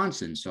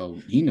Wisconsin, so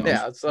he knows.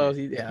 Yeah, so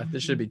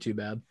this should be too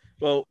bad.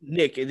 Well,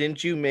 Nick,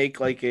 didn't you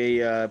make like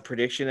a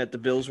prediction that the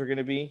Bills were going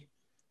to be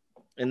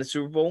in the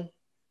Super Bowl?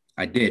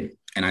 I did,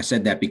 and I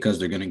said that because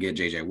they're going to get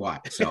JJ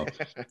Watt, so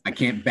I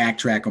can't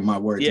backtrack on my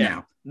words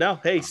now. No,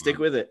 hey, stick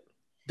with it.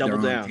 Double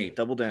down.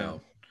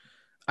 So.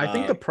 I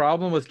think the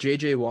problem with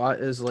JJ Watt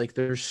is like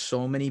there's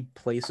so many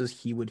places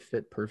he would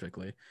fit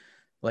perfectly,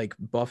 like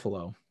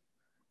Buffalo.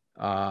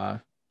 I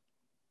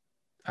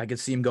could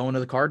see him going to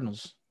the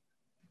Cardinals.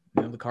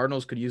 The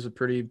Cardinals could use a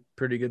pretty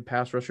good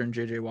pass rusher in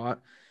JJ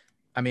Watt.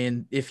 I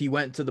mean, if he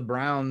went to the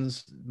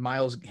Browns,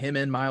 Myles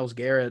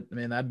Garrett, I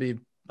mean, that'd be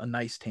a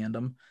nice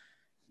tandem.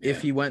 Yeah.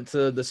 If he went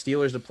to the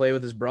Steelers to play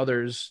with his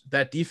brothers,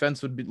 that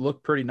defense would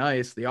look pretty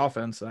nice. The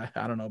offense, I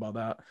don't know about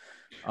that.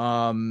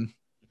 I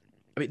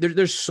mean,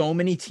 there's so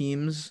many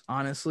teams.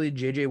 Honestly,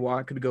 JJ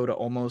Watt could go to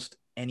almost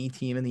any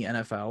team in the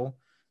NFL,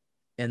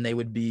 and they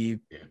would be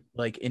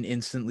like an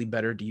instantly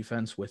better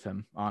defense with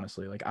him.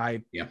 Honestly, like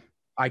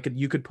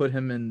you could put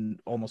him in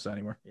almost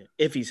anywhere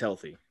if he's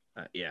healthy.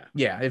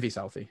 If he's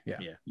healthy. Yeah.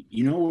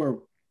 You know where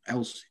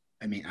else?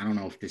 I mean, I don't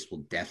know if this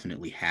will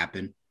definitely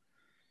happen,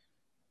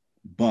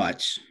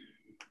 but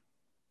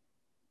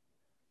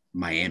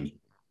Miami.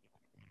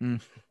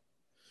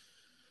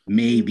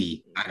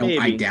 Maybe.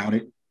 I doubt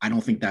it. I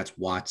don't think that's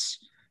Watt's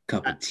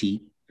cup of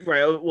tea.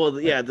 Right. Well,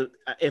 yeah.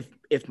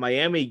 If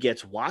Miami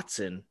gets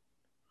Watson,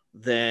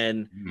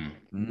 then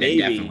Maybe.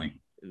 Definitely.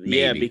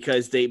 Yeah, Maybe.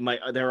 because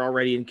they're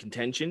already in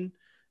contention,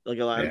 like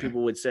a lot of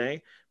people would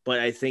say. But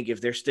I think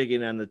if they're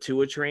sticking on the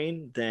Tua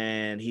train,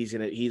 then he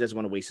doesn't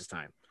want to waste his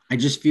time. I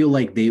just feel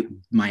like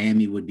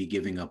Miami would be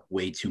giving up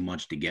way too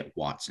much to get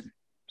Watson.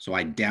 So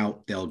I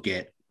doubt they'll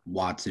get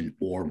Watson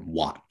or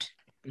Watt.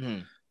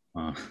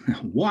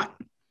 Watt.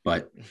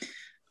 But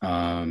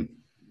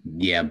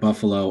yeah,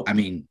 Buffalo. I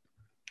mean,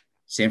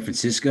 San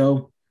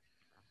Francisco,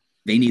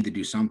 they need to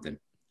do something.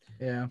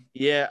 Yeah.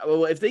 Yeah.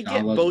 Well, if they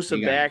get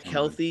Bosa back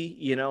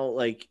healthy,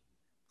 like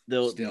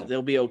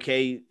they'll be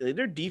okay.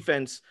 Their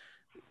defense,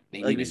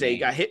 like you say,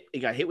 it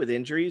got hit with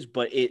injuries,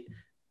 but it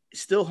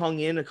still hung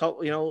in a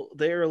couple,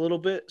 there a little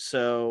bit.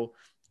 So,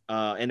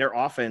 and their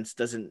offense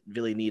doesn't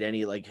really need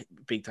any like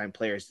big time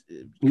players.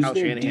 Kyle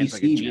Shanahan's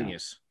like a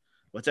genius. Now?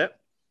 What's that?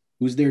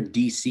 Who's their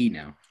DC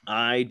now?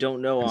 I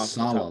don't know.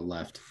 Salah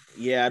left.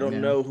 Yeah, I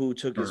don't know who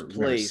took his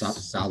place.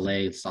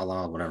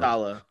 Salah, whatever.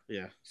 Salah,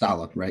 yeah.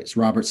 Salah, right? It's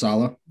Robert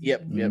Salah.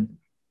 Yep.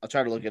 I'll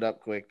try to look it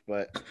up quick,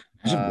 but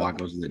Watt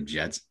goes to the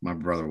Jets. My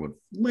brother would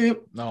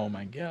flip. Oh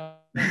my god,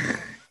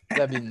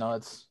 that'd be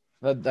nuts.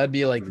 That'd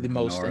be like the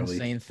most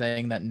insane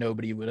thing that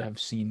nobody would have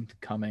seen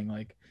coming.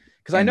 Like,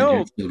 because I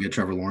know you'll get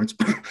Trevor Lawrence.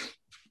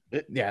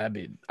 Yeah, that'd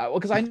be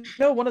because I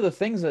know one of the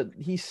things that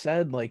he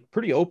said like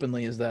pretty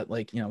openly is that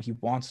like he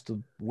wants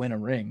to win a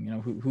ring.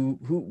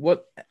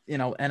 What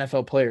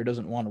NFL player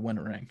doesn't want to win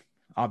a ring?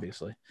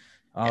 Obviously,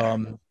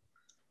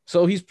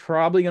 so he's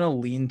probably gonna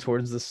lean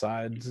towards the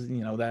sides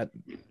that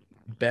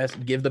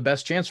give the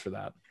best chance for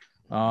that.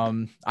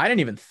 I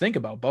didn't even think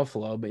about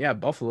Buffalo, but yeah,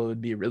 Buffalo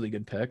would be a really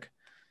good pick.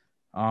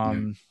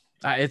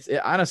 It's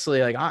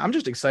honestly like I'm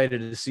just excited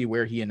to see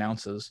where he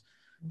announces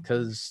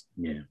because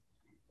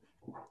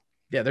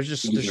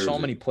there's so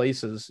many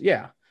places.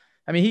 Yeah,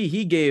 I mean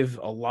he gave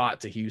a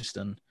lot to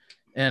Houston,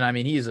 and I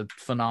mean he's a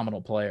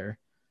phenomenal player.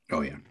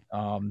 Oh yeah.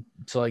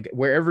 So like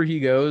wherever he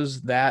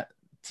goes, that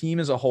team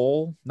as a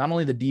whole, not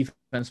only the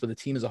defense but the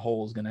team as a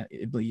whole is gonna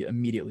be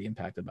immediately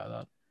impacted by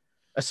that,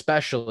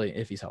 especially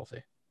if he's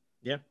healthy.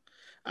 Yeah,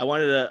 I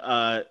wanted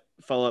to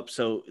follow up.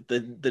 So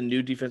the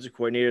new defensive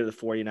coordinator of the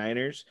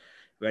 49ers,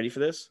 ready for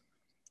this?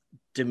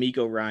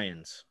 DeMeco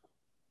Ryans.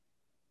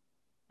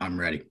 I'm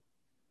ready.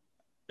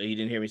 Oh, you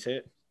didn't hear me say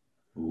it?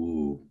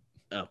 Ooh.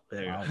 Oh,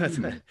 there you go.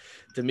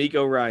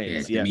 DeMeco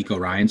Ryans. Yeah. DeMeco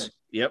Ryans.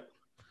 Yep.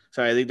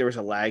 Sorry, I think there was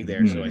a lag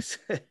there. So I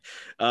said,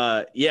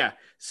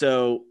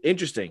 So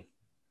interesting.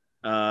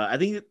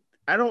 He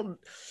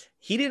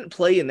didn't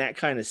play in that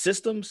kind of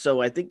system.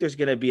 So I think there's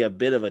going to be a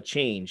bit of a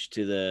change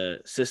to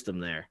the system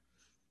there.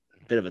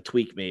 A bit of a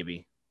tweak,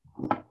 maybe.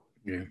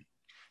 Yeah.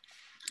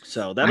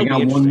 So I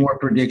got one more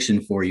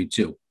prediction for you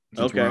too.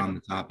 Since we're on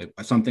the topic,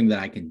 something that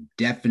I can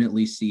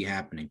definitely see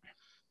happening.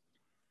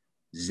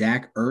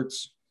 Zach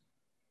Ertz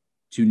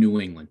to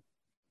New England.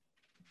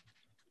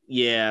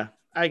 Yeah,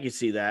 I can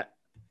see that.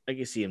 I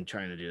can see him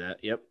trying to do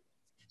that. Yep.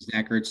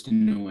 Zach Ertz to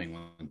New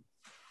England.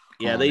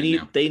 Yeah, they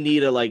need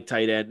a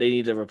tight end. They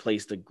need to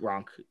replace the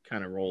Gronk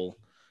kind of role.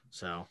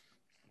 So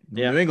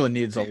New England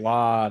needs a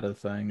lot of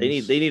things.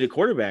 They need a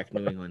quarterback.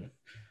 New England.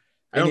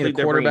 I don't think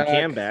they're bringing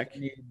Cam back.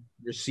 They need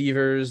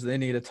receivers. They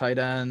need a tight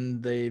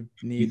end. They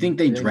need. You think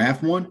they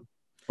draft one,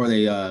 or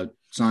they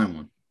sign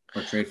one,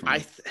 or trade for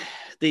one?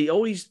 They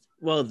always.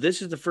 Well,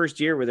 this is the first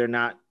year where they're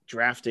not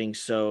drafting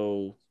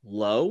so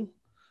low.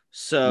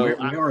 So where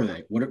are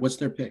they? What's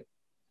their pick?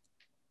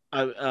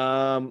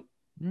 I'll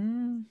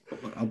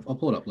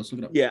pull it up. Let's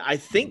look it up. Yeah, I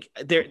think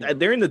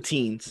they're in the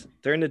teens.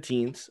 They're in the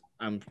teens.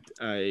 I'm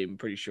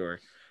pretty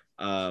sure.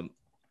 Yeah,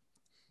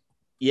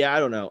 I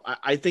don't know.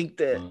 I think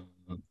that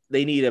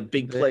they need a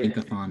big play.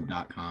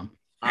 Thinkathon.com.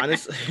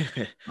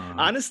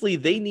 Honestly,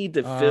 they need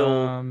to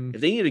fill.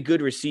 If they need a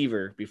good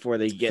receiver before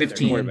they get 15.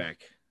 Their quarterback,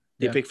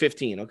 they pick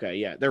 15. Okay,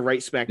 yeah, they're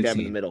right smack dab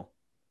in the middle.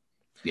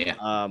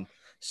 Yeah.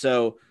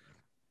 So.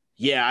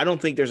 Yeah, I don't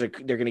think they're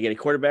going to get a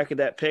quarterback at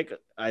that pick.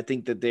 I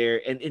think that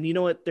and you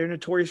know what? They're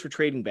notorious for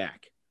trading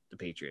back, the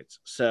Patriots.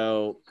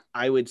 So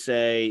I would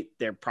say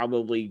they're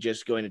probably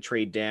just going to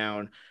trade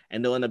down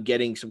and they'll end up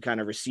getting some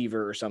kind of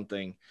receiver or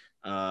something,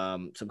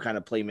 some kind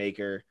of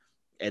playmaker.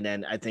 And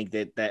then I think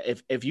that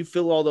if you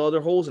fill all the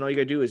other holes and all you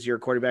got to do is you're a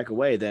quarterback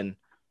away, then,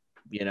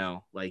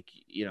 I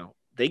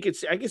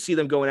could see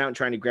them going out and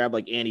trying to grab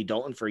like Andy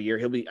Dalton for a year.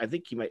 I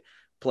think he might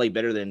play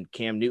better than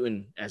Cam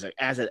Newton as a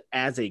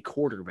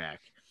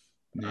quarterback.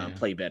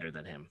 Play better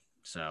than him.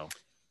 So,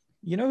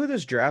 who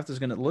this draft is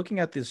going to?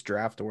 Looking at this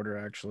draft order,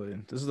 actually,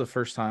 this is the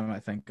first time I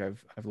think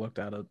I've looked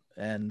at it,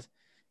 and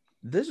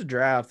this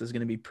draft is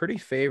going to be pretty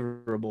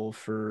favorable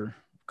for a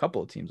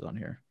couple of teams on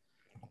here.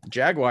 The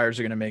Jaguars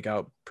are going to make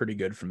out pretty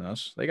good from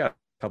this. They got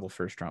a couple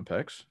first-round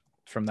picks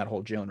from that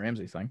whole Jalen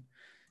Ramsey thing.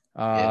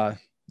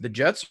 The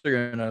Jets are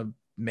going to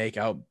make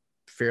out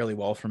fairly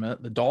well from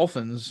it. The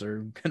Dolphins are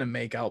going to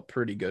make out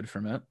pretty good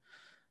from it.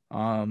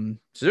 So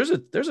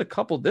there's a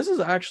couple. This is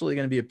actually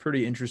going to be a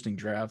pretty interesting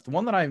draft. The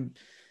one that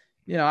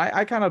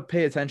I kind of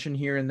pay attention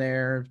here and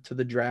there to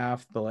the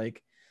draft, but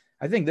like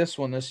I think this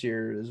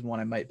year is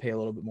one I might pay a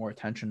little bit more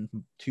attention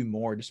to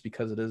more just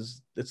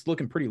because it's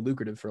looking pretty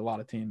lucrative for a lot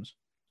of teams.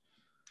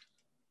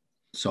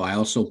 So I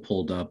also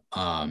pulled up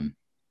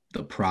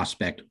the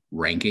prospect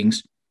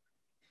rankings,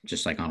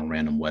 just like on a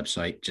random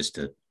website, just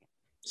to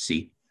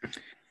see.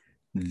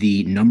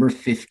 The number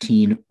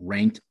 15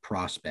 ranked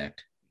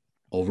prospect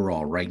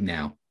overall right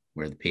now,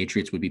 where the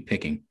Patriots would be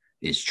picking,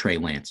 is Trey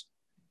Lance.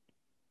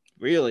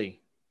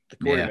 Really? The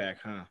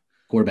quarterback, huh?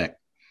 Quarterback.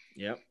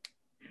 Yep.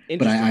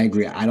 But I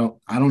agree. I don't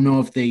know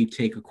if they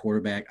take a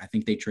quarterback. I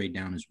think they trade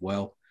down as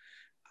well.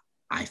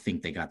 I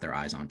think they got their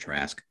eyes on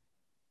Trask.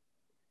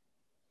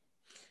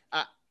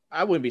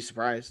 I wouldn't be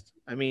surprised.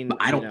 I mean, but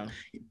I don't.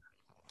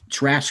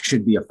 Trask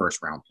should be a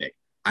first-round pick.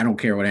 I don't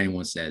care what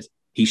anyone says.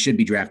 He should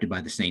be drafted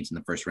by the Saints in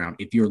the first round.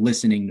 If you're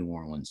listening, New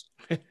Orleans,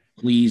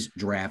 please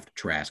draft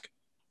Trask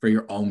for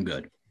your own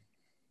good.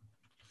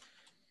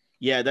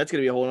 Yeah, that's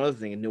going to be a whole other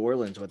thing in New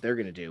Orleans, what they're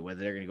going to do, whether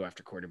they're going to go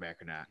after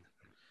quarterback or not.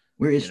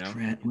 Where's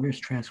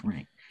Trask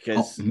ranked?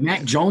 Because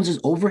Mac Jones is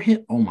over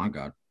him? Oh, my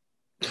God.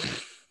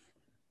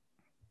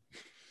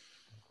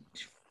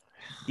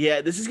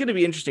 Yeah, this is going to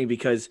be interesting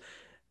because,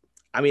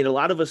 I mean, a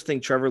lot of us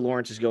think Trevor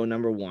Lawrence is going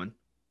number one,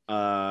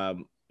 but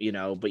you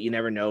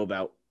never know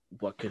about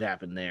what could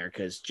happen there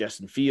because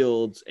Justin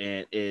Fields,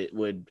 and it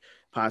would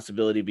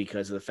possibility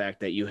because of the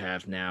fact that you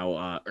have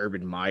now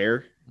Urban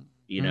Meyer,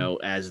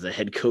 as the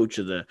head coach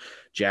of the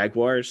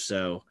Jaguars.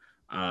 So,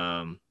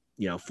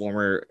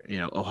 former,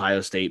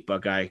 Ohio State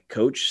Buckeye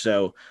coach.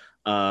 So,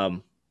 I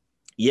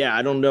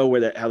don't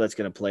know how that's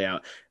going to play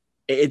out.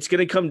 It's going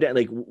to come down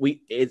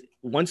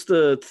once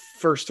the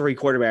first three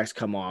quarterbacks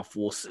come off,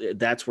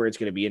 that's where it's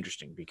going to be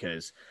interesting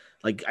because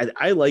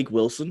I like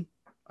Wilson.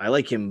 I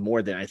like him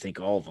more than I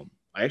think all of them.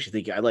 I actually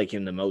think I like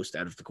him the most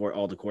out of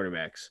all the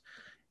quarterbacks.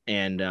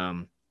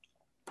 And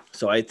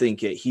so I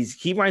think he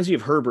reminds me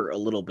of Herbert a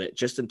little bit,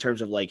 just in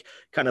terms of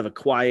kind of a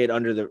quiet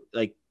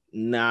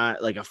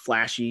not like a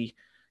flashy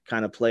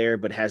kind of player,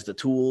 but has the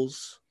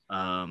tools.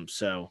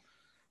 So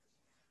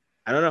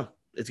I don't know.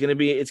 It's gonna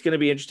be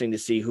interesting to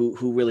see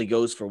who really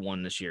goes for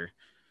one this year.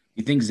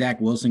 You think Zach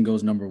Wilson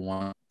goes number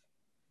one?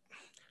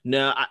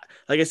 No,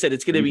 like I said,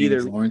 it's going to be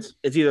either Lawrence.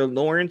 It's either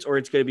Lawrence or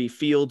it's going to be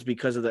Fields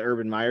because of the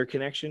Urban Meyer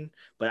connection.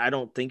 But I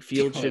don't think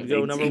Fields should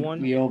go number one.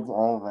 Fields,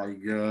 oh my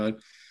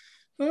God.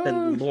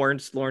 Then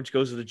Lawrence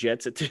goes to the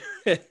Jets at 2.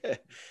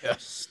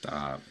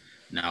 Stop.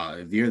 No,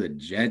 if you're the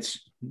Jets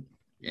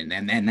and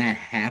then that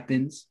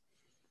happens,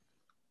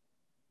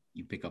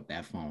 you pick up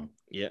that phone.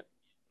 Yeah.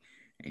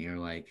 And you're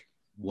like,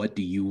 what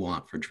do you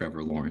want for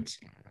Trevor Lawrence?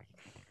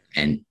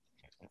 And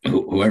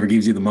whoever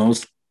gives you the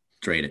most,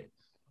 trade it.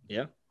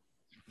 Yeah.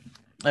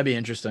 That'd be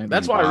interesting.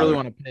 That's why I really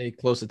want to pay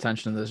close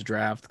attention to this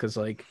draft because,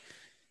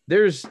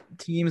 there's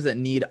teams that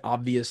need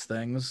obvious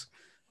things.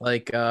 From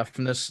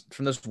this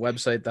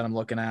website that I'm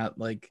looking at,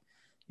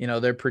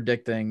 they're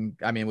predicting.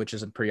 I mean, which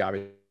is a pretty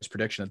obvious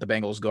prediction that the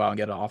Bengals go out and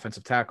get an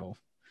offensive tackle.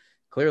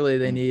 Clearly,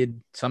 they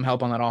need some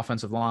help on that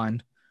offensive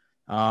line.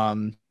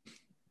 I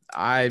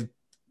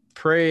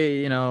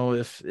pray,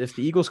 if the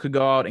Eagles could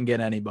go out and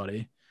get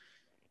anybody,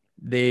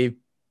 they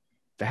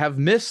have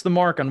missed the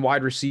mark on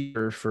wide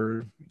receiver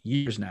for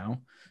years now,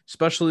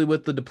 especially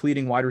with the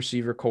depleting wide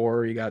receiver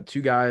core. You got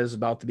two guys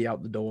about to be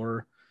out the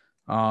door.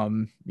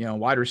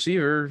 Wide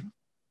receiver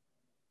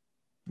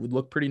would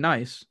look pretty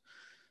nice.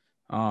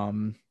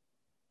 And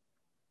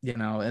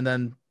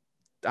then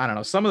I don't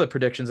know, some of the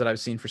predictions that I've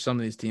seen for some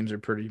of these teams are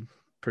pretty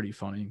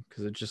funny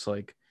because it's just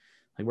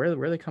where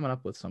are they coming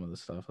up with some of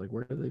this stuff? How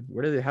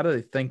do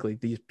they think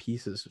these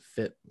pieces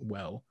fit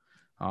well?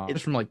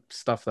 It's from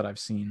stuff that I've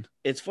seen.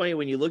 It's funny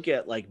when you look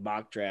at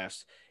mock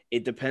drafts,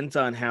 it depends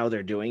on how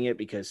they're doing it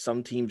because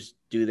some teams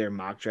do their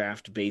mock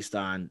draft based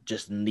on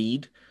just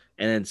need,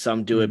 and then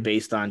some do it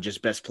based on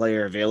just best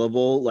player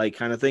available,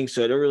 kind of thing.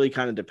 So it really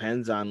kind of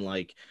depends on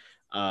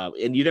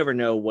and you never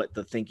know what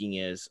the thinking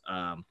is.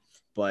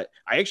 But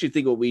I actually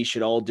think what we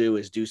should all do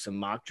is do some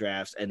mock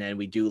drafts, and then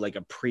we do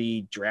a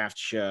pre-draft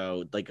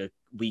show a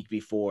week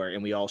before,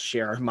 and we all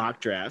share our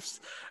mock drafts.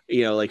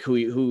 Who that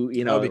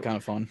would be kind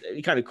of fun. It'd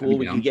be kind of cool.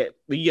 We can get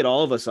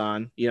all of us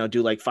on.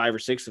 Do 5 or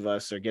 6 of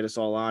us, or get us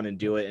all on and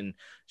do it and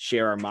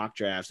share our mock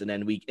drafts, and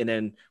then we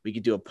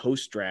could do a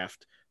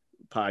post-draft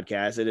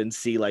podcast and then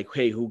see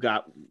hey, who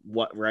got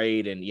what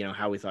right, and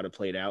how we thought it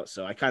played out.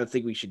 So I kind of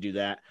think we should do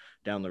that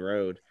down the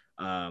road.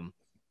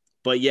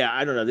 But yeah,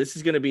 I don't know. This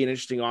is going to be an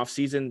interesting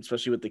offseason,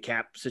 especially with the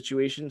cap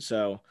situation.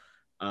 So,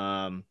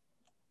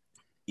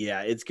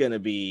 it's going to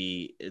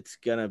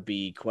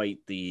be quite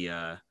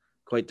the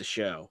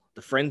show.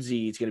 The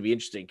frenzy is going to be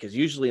interesting because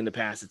usually in the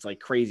past it's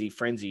crazy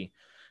frenzy.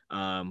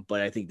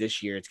 But I think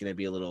this year it's going to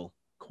be a little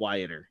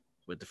quieter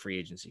with the free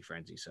agency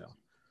frenzy. So,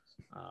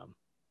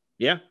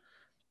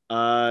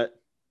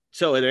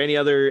 so are there any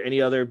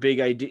other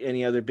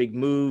big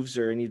moves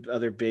or any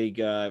other big,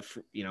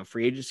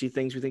 free agency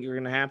things we think are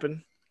going to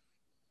happen?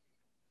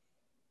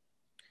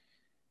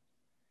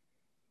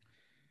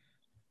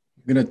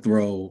 I'm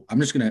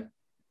just gonna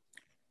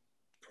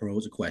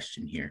pose a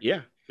question here.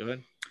 Yeah, go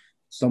ahead.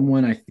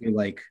 Someone I feel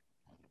like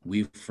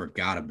we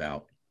forgot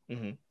about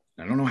Mm-hmm.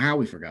 I don't know how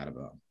we forgot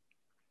about him,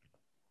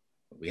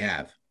 but we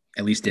have,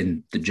 at least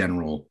in the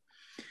general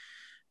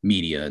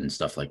media and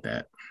stuff like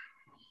that.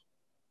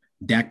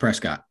 Dak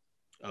Prescott.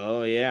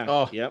 Oh yeah.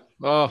 Oh. Yep.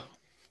 Oh,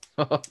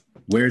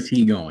 Where's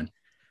he going?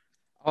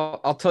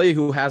 I'll tell you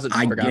who hasn't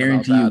I forgot about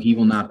guarantee you that. he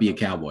will not be a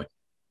Cowboy.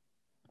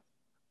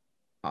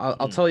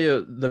 I'll tell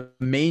you the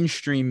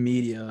mainstream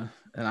media,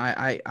 and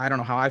I don't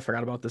know how I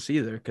forgot about this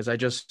either, because I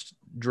just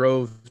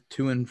drove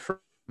to and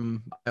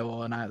from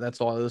Iowa, and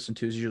that's all I listen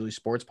to is usually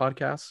sports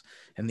podcasts,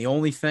 and the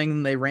only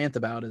thing they rant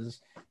about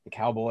is the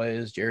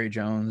Cowboys, Jerry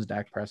Jones,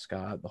 Dak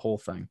Prescott, the whole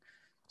thing.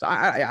 So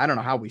I don't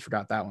know how we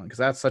forgot that one, because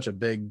that's such a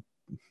big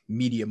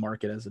media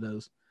market as it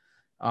is.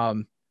 I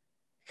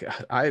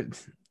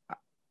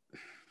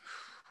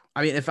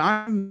mean, if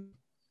I'm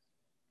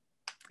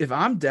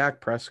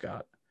Dak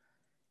Prescott,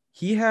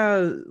 he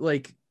has,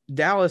 like,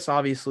 Dallas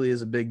obviously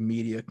is a big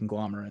media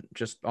conglomerate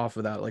just off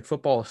of that. Like,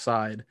 football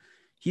aside,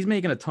 he's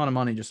making a ton of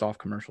money just off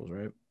commercials,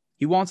 right?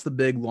 He wants the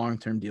big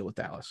long-term deal with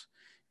Dallas.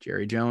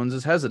 Jerry Jones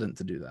is hesitant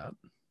to do that.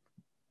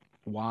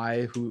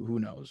 Why? Who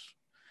knows?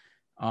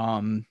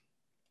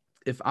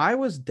 If I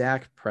was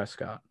Dak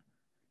Prescott,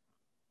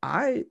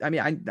 I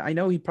mean, I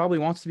know he probably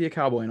wants to be a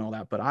Cowboy and all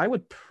that, but I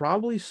would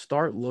probably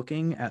start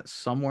looking at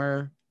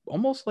somewhere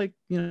almost like,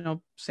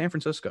 San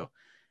Francisco.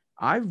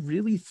 I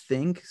really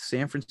think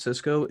San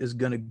Francisco is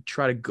going to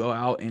try to go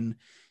out and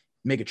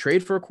make a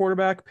trade for a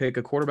quarterback, pick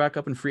a quarterback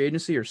up in free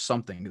agency or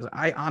something. Because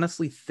I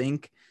honestly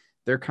think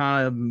they're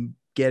kind of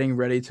getting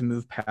ready to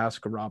move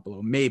past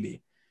Garoppolo.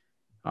 Maybe.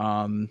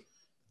 I'm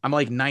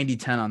like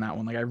 90-10 on that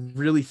one. Like, I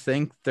really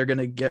think they're going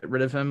to get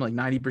rid of him like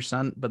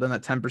 90%, but then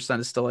that 10%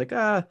 is still like,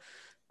 I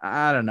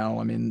don't know.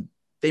 I mean,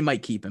 they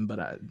might keep him,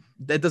 but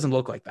that doesn't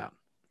look like that.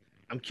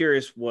 I'm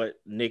curious what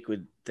Nick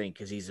would think,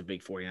 because he's a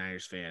big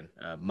 49ers fan,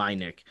 my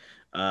Nick.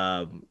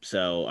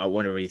 So I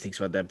wonder what he thinks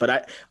about that.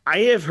 But I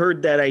have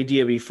heard that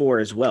idea before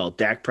as well.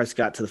 Dak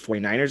Prescott to the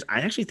 49ers. I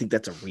actually think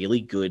that's a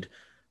really good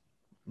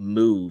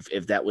move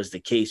if that was the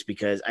case,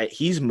 because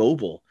he's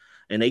mobile,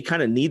 and they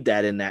kind of need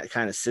that in that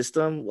kind of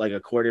system, like a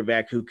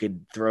quarterback who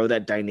could throw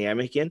that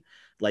dynamic in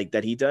like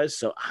that he does.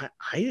 So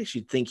I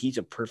actually think he's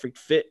a perfect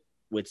fit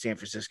with San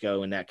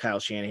Francisco and that Kyle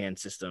Shanahan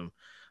system.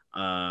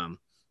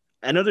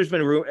 I know there's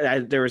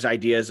been there was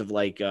ideas of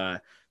like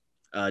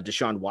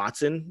Deshaun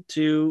Watson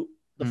to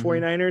the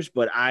 49ers,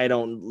 but I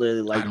don't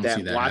really like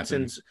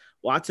that.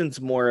 Watson's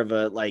more of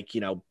a, like,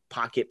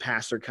 pocket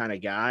passer kind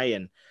of guy.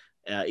 And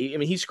I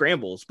mean, he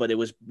scrambles, but it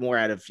was more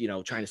out of,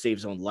 trying to save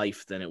his own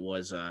life than it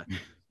was,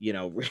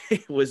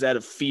 it was out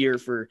of fear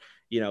for,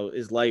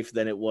 his life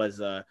than it was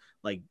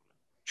like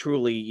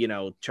truly,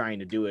 trying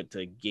to do it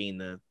to gain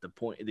the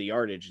point, the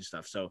yardage and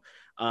stuff. So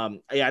I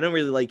don't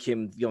really like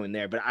him going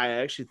there, but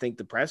I actually think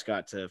the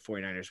Prescott to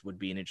 49ers would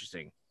be an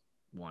interesting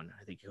one.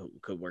 I think it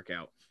could work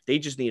out. They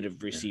just need a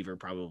receiver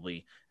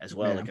probably as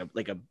well. Yeah.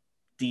 like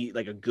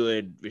a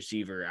good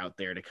receiver out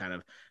there to kind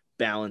of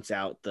balance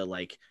out the,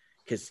 like,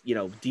 because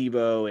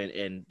Debo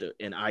and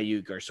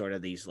Ayuk are sort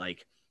of these,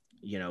 like,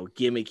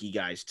 gimmicky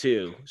guys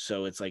too.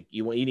 So it's like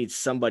you need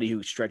somebody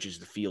who stretches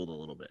the field a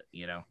little bit,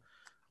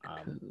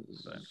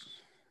 but,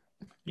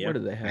 yeah. What do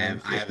they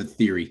have? I have a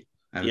theory.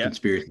 I have a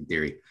conspiracy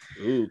theory.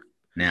 Ooh.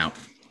 Now,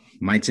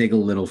 might take a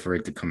little for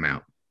it to come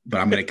out, but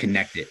I'm going to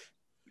connect it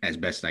as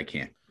best I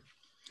can.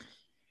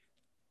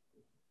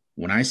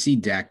 When I see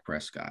Dak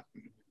Prescott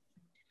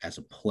as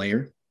a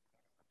player,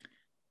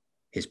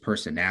 his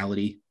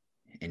personality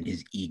and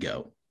his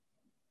ego,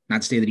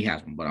 not to say that he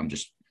has one, but I'm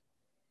just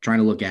trying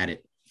to look at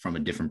it from a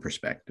different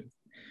perspective.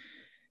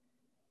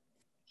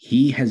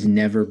 He has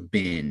never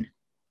been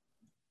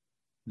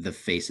the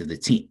face of the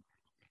team.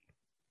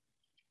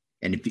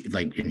 And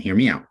and hear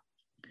me out.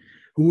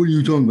 Who are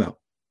you talking about?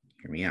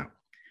 Hear me out.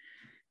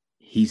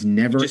 He's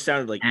never. You just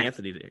sounded like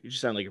Anthony there. You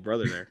just sound like your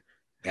brother there.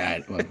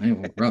 God, well,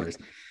 we're brothers.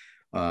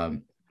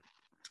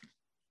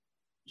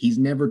 He's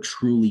never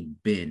truly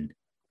been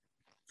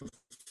the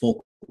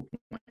focal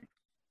point,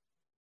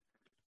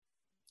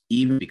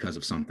 even because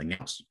of something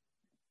else.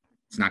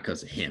 It's not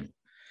because of him,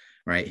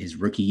 right? His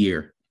rookie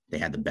year, they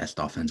had the best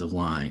offensive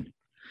line.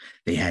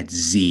 They had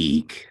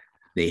Zeke.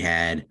 They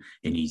had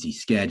an easy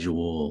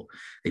schedule.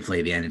 They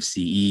played the NFC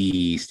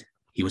East.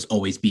 He was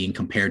always being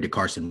compared to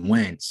Carson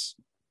Wentz.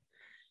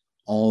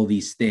 All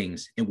these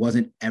things. It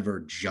wasn't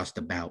ever just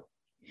about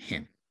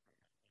him.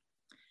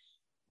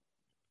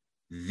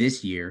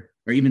 This year,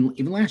 or even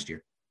last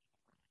year,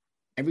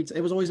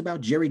 it was always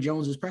about Jerry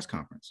Jones's press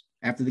conference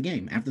after the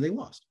game, after they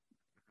lost.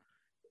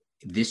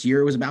 This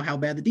year, it was about how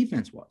bad the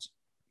defense was.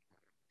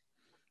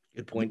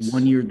 Good points.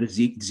 One year,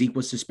 Zeke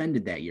was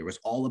suspended that year. It was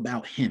all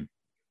about him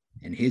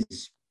and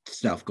his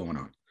stuff going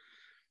on.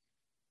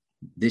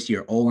 This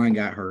year, O-line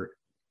got hurt.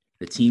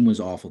 The team was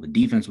awful. The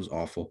defense was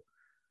awful.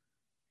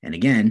 And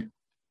again,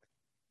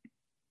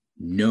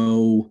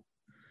 no,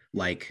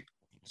 like,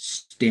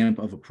 stamp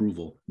of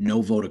approval,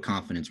 no vote of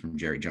confidence from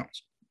Jerry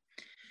Jones.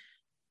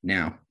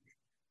 Now,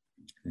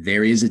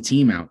 there is a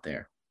team out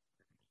there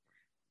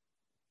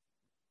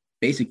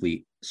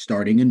basically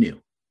starting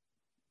anew.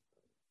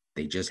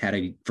 They just had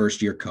a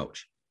first-year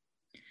coach.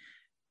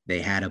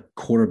 They had a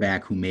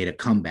quarterback who made a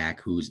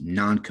comeback who's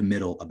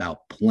non-committal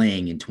about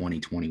playing in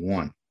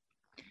 2021.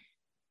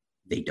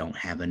 They don't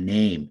have a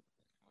name.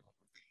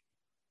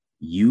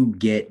 You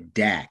get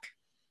Dak.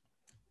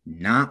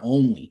 Not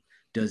only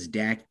does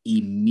Dak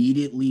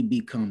immediately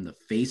become the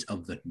face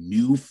of the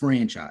new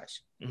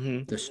franchise,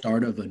 the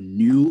start of a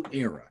new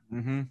era.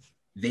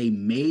 They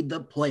made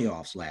the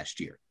playoffs last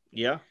year.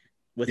 Yeah.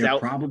 They're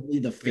probably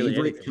the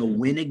favorite to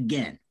win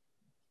again.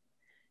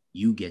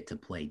 You get to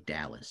play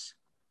Dallas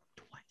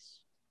twice.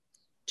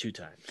 2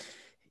 times.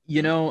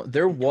 You know,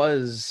 there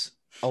was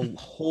a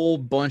whole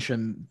bunch of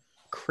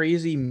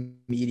crazy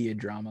media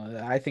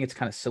drama. I think it's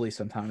kind of silly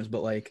sometimes,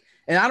 but like,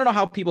 and I don't know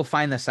how people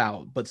find this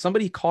out, but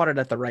somebody caught it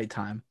at the right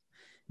time.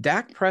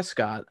 Dak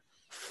Prescott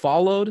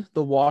followed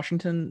the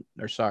Washington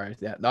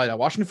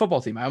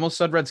football team. I almost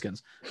said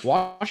Redskins.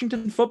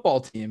 Washington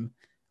football team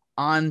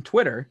on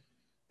Twitter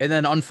and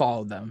then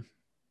unfollowed them.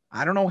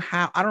 I don't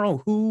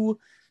know who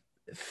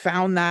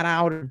found that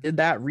out or did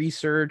that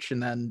research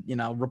and then,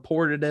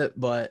 reported it,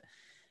 but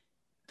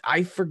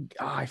I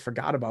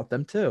forgot about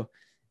them too.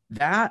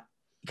 That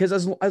because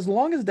as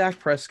long as Dak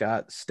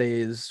Prescott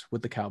stays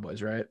with the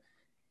Cowboys, right?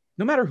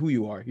 No matter who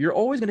you are, you're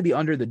always going to be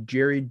under the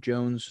Jerry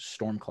Jones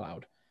storm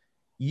cloud.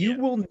 You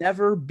will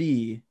never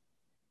be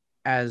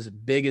as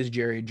big as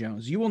Jerry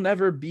Jones. You will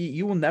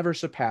never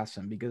surpass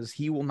him because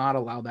he will not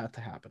allow that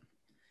to happen.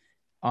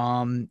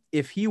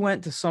 If he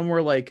went to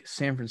somewhere like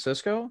San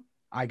Francisco,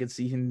 I could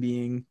see him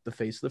being the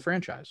face of the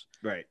franchise.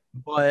 Right.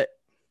 But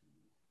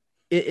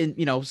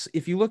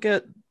if you look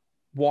at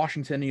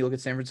Washington and you look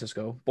at San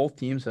Francisco, both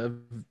teams have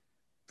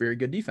very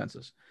good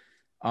defenses.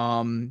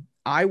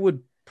 I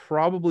would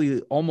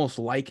probably almost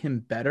like him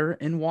better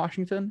in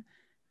Washington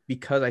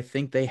because I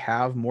think they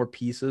have more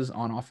pieces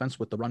on offense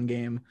with the run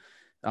game,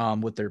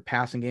 with their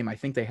passing game. I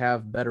think they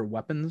have better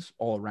weapons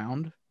all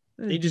around.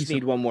 They just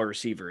need one more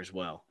receiver as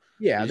well.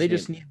 Yeah, they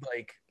just need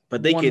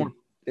but they could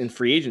in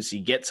free agency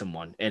get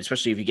someone, and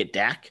especially if you get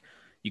Dak,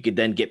 you could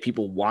then get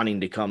people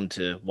wanting to come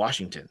to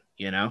Washington,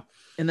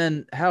 And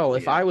then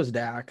if I was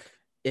Dak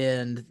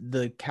and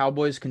the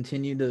Cowboys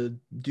continue to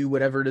do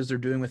whatever it is they're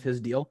doing with his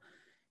deal,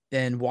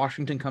 and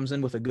Washington comes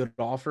in with a good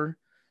offer,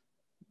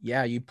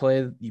 yeah, you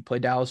play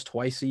Dallas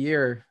twice a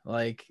year,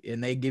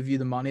 and they give you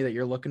the money that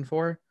you're looking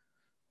for.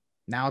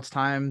 Now it's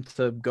time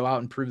to go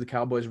out and prove the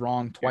Cowboys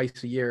wrong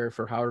twice a year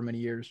for however many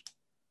years.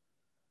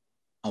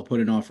 I'll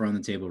put an offer on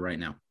the table right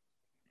now.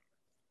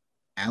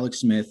 Alex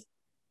Smith,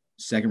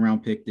 2nd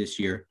round pick this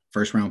year,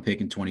 1st round pick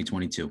in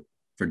 2022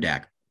 for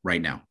Dak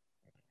right now.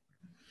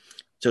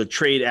 So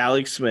trade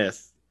Alex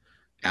Smith.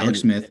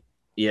 Smith.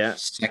 Yeah.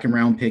 2nd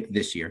round pick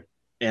this year.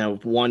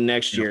 And 1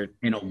 next year.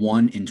 And a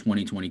 1 in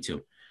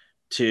 2022.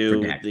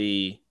 To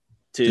the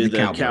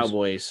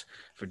Cowboys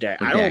for Dak.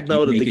 I don't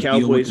know that the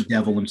Cowboys Cowboys the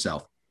devil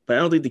himself. But I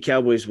don't think the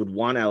Cowboys would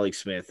want Alex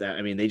Smith.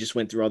 I mean, they just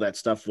went through all that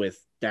stuff with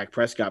Dak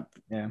Prescott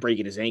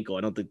breaking his ankle.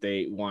 I don't think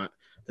they want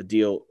the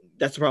deal.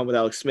 That's the problem with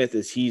Alex Smith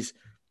is he's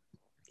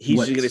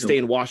going to stay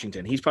in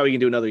Washington. He's probably going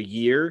to do another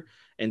year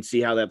and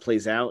see how that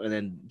plays out and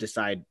then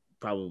decide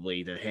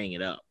probably to hang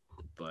it up.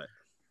 But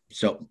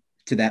so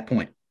to that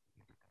point,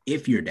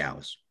 if you're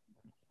Dallas,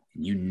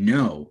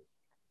 that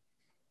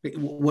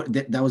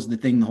was the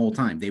thing the whole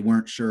time. They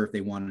weren't sure if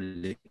they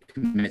wanted to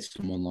commit to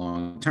someone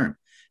long term.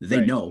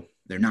 They know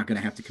they're not going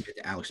to have to commit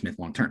to Alex Smith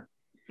long term.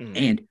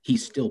 And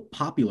he's still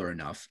popular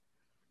enough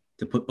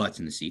to put butts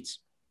in the seats.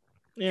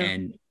 Yeah.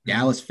 And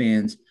Dallas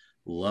fans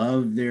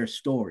love their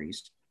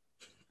stories.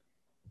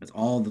 That's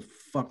all the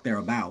fuck they're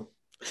about.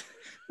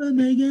 Oh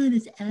my God,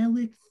 it's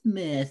Alex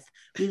Smith.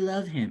 We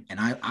love him. And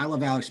I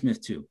love Alex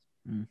Smith too.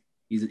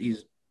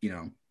 He's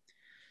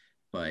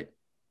but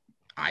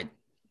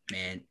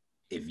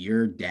if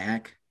you're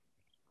Dak,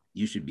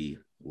 you should be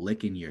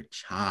licking your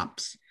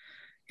chops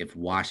if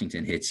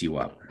Washington hits you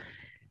up.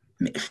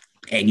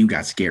 And you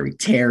got Scary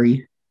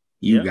Terry.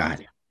 You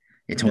got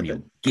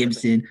Antonio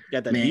Gibson.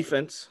 Got that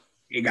defense.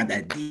 You got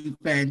that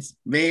defense,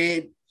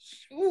 man.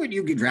 Ooh,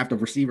 you can draft a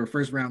receiver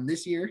 1st round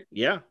this year.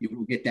 Yeah. You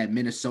will get that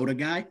Minnesota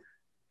guy,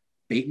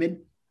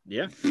 Bateman.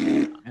 Yeah.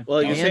 Well,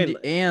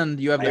 and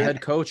you have the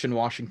head coach in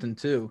Washington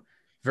too,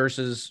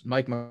 versus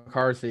Mike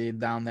McCarthy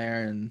down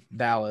there in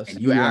Dallas.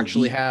 And you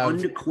actually have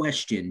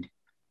unquestioned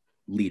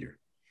leader.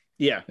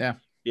 Yeah.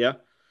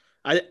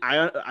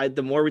 I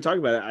the more we talk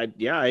about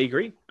it, I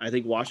agree. I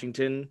think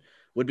Washington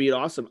would be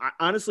awesome.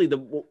 Honestly,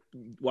 the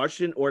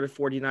Washington or the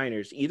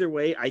 49ers, either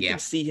way, I can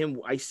see him.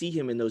 I see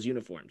him in those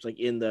uniforms, like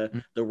in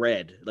the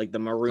red, like the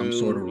maroon. Some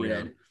sort of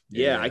red.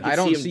 I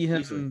don't see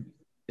him.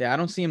 Yeah, I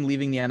don't see him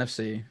leaving the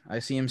NFC. I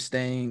see him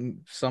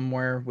staying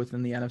somewhere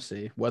within the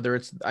NFC. Whether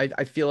it's,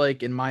 I feel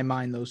like in my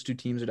mind, those 2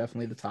 teams are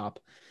definitely the top.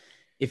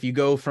 If you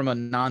go from a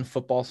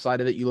non-football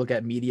side of it, you look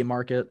at media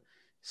market,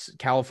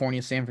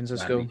 California, San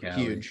Francisco,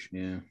 huge.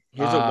 Yeah.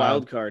 Here's a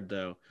wild card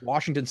though.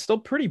 Washington's still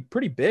pretty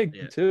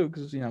big too,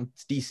 because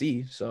it's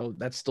DC, so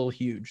that's still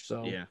huge.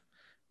 So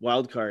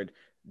wild card.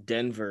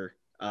 Denver,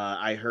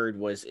 I heard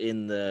was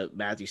in the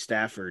Matthew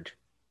Stafford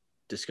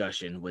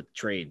discussion with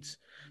trades.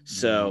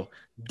 So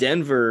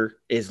Denver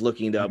is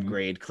looking to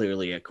upgrade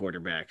clearly at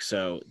quarterback.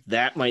 So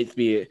that might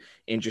be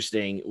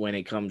interesting when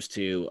it comes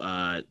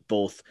to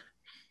both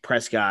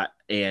Prescott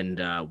and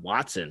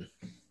Watson.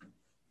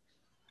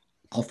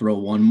 I'll throw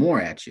one more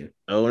at you.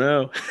 Oh,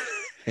 no.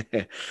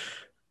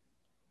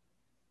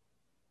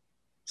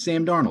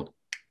 Sam Darnold.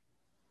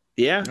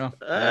 Yeah.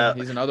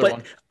 He's another but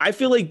one. I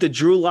feel like the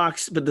Drew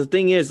Locks, but the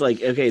thing is,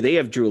 like, okay, they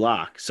have Drew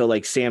Lock. So,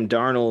 like, Sam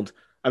Darnold,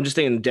 I'm just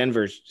thinking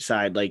Denver's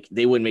side, like,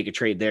 they wouldn't make a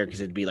trade there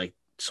because it'd be like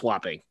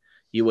swapping.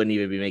 You wouldn't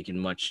even be making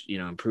much,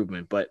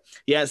 improvement. But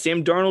yeah,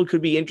 Sam Darnold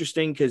could be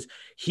interesting because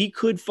he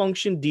could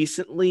function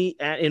decently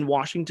in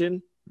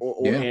Washington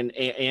and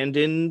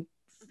in,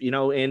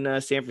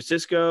 in San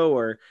Francisco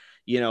or,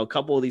 a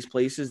couple of these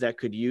places that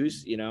could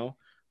use,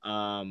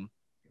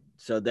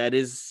 so that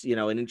is,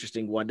 an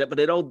interesting one. But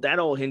that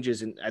all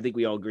hinges, and I think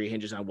we all agree,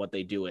 hinges on what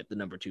they do at the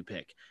number 2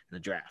 pick in the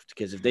draft.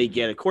 Because if they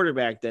get a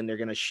quarterback, then they're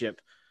going to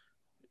ship,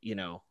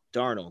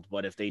 Darnold.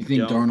 But if they You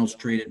think don't, Darnold's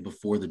traded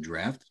before the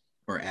draft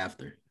or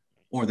after,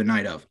 or the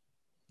night of?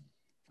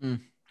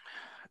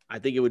 I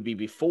think it would be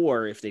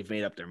before if they've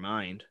made up their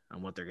mind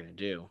on what they're going to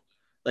do.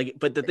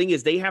 But the thing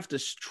is, they have to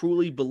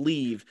truly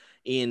believe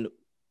in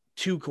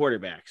 2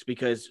 quarterbacks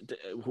because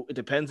it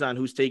depends on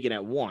who's taken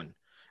at 1.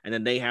 And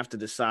then they have to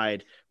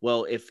decide,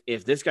 well,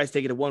 if this guy's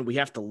taking a 1, we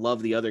have to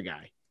love the other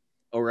guy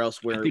or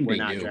else we're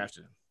not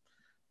drafting him.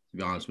 To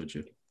be honest with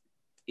you.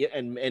 Yeah,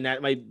 and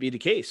that might be the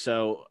case.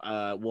 So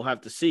we'll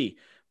have to see.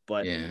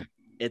 But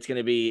it's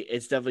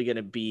definitely going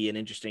to be an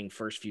interesting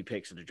first few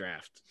picks of the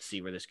draft to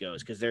see where this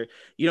goes. Because they're,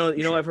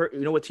 I've heard,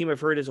 what team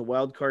I've heard is a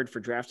wild card for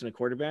drafting a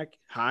quarterback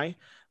high?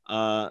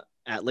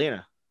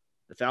 Atlanta,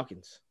 the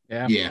Falcons.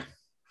 Yeah.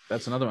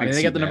 That's another one.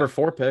 They got the number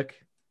 4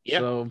 pick. Yeah.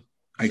 So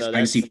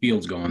I see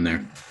Fields going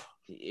there.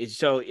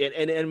 So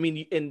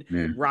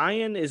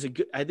Ryan is a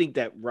good. I think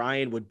that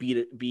Ryan would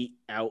beat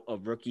out a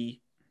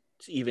rookie,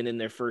 even in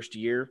their first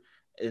year,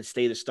 and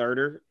stay the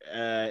starter.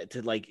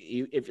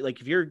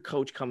 If you're a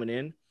coach coming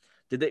in,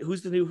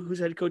 who's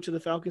head coach of the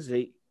Falcons?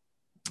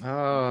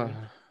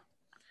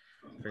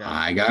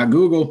 I got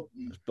Google.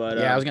 But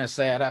I was gonna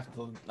say I'd have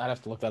to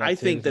look that up. I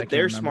think that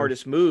their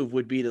smartest move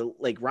would be to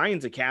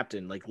Ryan's a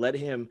captain, let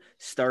him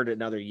start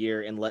another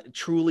year and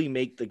truly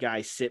make the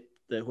guy sit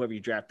whoever you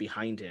draft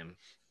behind him.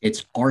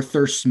 It's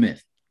Arthur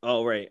Smith.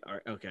 Oh, right.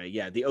 Okay.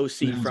 Yeah. The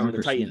OC from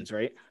the Titans, Smith.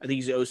 Right? I think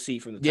he's the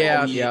OC from the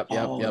Titans. Titans. Yep.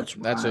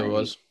 That's who it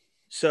was.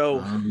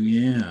 So,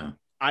 yeah.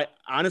 I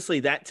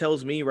honestly, that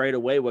tells me right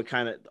away what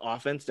kind of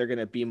offense they're going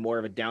to be, more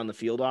of a down the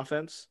field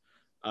offense.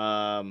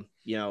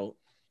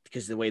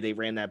 Because the way they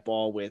ran that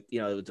ball with,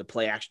 the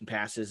play action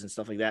passes and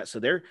stuff like that.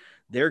 So they're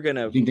going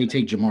to. I think they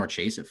take Jamar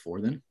Chase at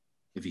 4 then,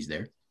 if he's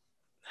there.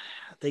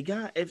 It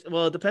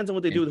depends on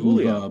what they do with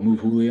Julio. Move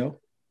Julio.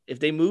 If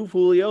they move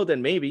Julio,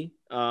 then maybe.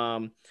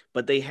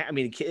 But they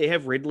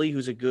have Ridley,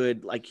 who's a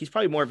good, he's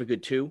probably more of a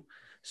good 2.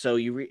 So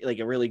a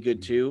really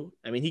good 2.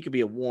 I mean, he could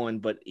be a 1,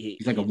 but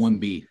he's like a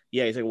 1B.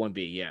 Yeah, he's like a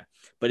 1B. Yeah,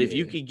 but if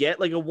you could get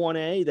like a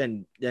 1A,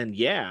 then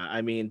yeah.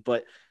 I mean,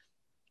 but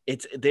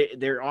it's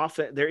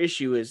their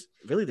issue is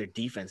really their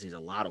defense needs a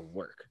lot of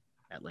work.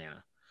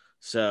 Atlanta,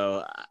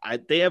 so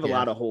they have a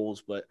lot of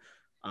holes, but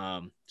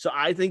so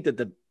I think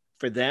that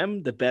for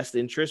them, the best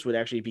interest would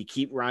actually be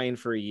keep Ryan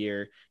for a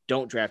year,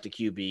 don't draft a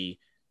QB,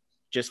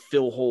 just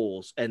fill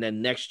holes, and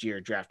then next year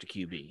draft a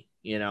QB.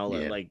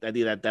 I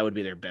think that would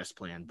be their best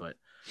plan. But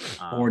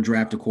or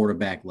draft a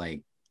quarterback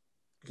late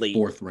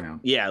 4th round.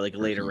 Yeah, like a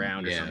later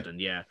round or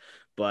something. Yeah,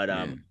 but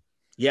I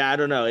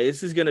don't know.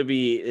 This is gonna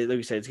be, like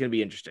we said, it's gonna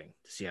be interesting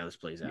to see how this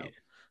plays out.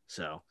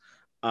 So,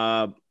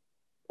 all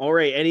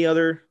right. Any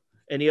other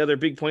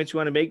big points you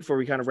want to make before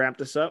we kind of wrap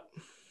this up?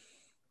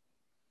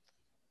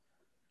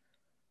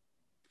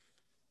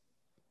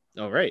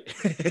 All right.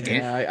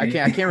 I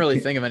can't really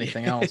think of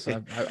anything else.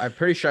 I'm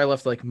pretty sure I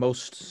left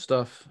most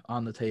stuff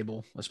on the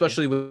table,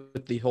 especially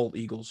with the whole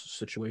Eagles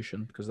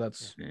situation, because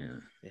that's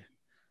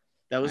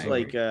That was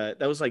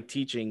like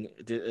teaching,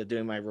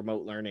 doing my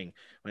remote learning.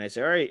 When I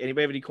say, "All right,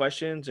 anybody have any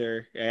questions?"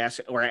 or I ask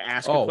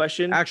a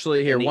question.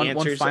 Actually, here one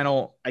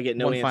final. I get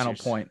no one answers. final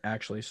point.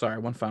 Actually, sorry,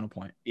 one final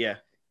point. Yeah.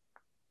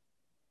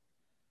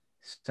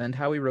 Send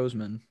Howie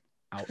Roseman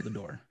out the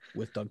door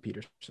with Doug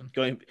Peterson.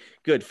 Going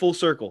good, full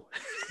circle.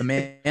 The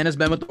man has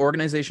been with the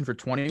organization for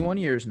 21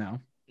 years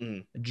now.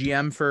 Mm-hmm.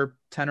 GM for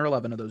 10 or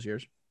 11 of those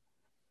years.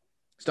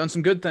 He's done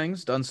some good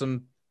things, done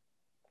some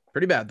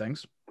pretty bad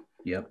things.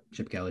 Yep,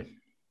 Chip Kelly.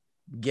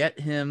 Get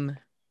him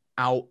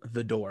out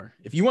the door.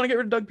 If you want to get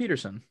rid of Doug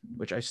Peterson,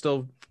 which I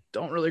still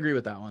don't really agree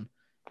with that one,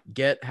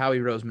 get Howie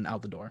Roseman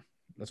out the door.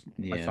 That's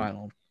my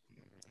final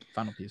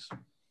piece.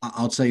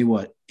 I'll tell you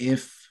what,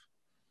 if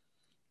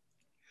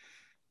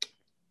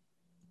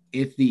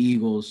the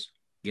Eagles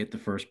get the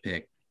first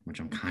pick, which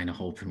I'm kind of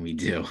hoping we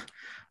do,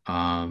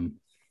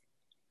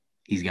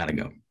 he's got to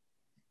go.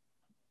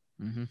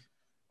 Mm-hmm.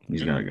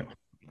 He's got to go.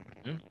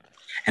 Mm-hmm.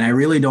 And I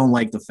really don't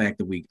like the fact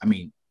that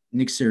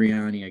Nick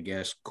Sirianni, I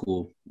guess,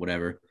 cool,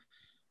 whatever.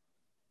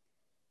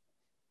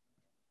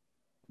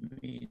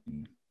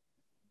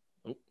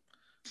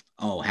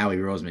 oh, Howie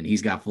Roseman,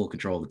 he's got full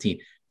control of the team.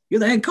 You're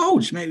the head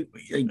coach, man.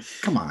 Like,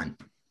 come on.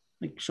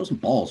 Like, show some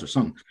balls or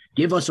something.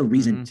 Give us a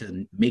reason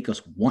to make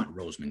us want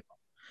Roseman.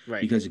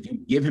 Right. Because if you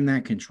give him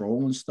that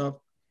control and stuff,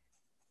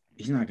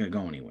 he's not going to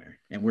go anywhere.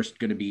 And we're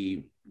going to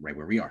be right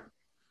where we are.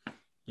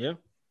 Yeah.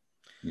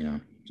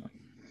 So,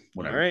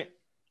 whatever. All right.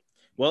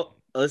 Well,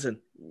 listen,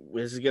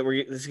 this is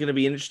going to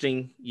be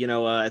interesting.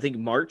 I think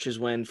March is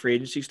when free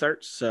agency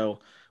starts. So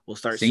we'll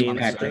start seeing St.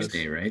 Patrick's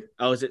Day, right?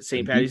 Oh, is it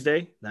St. Patty's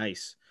Day?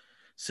 Nice.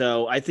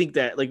 So I think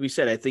that, like we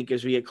said, I think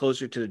as we get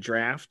closer to the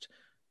draft,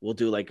 we'll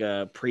do like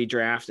a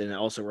pre-draft and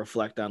also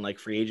reflect on like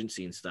free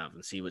agency and stuff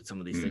and see what some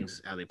of these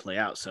things, how they play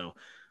out. So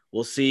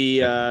we'll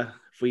see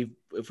if we've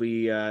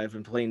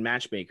been playing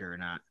matchmaker or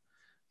not.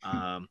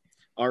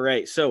 All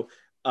right. So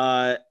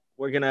I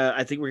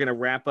think we're going to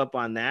wrap up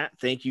on that.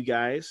 Thank you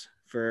guys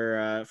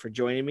for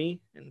joining me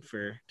and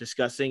for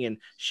discussing and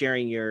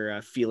sharing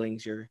your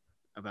feelings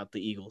about the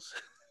Eagles.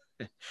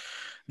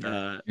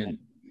 No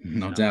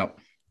doubt.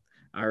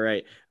 All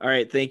right.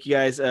 Thank you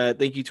guys.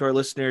 Thank you to our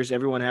listeners.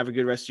 Everyone have a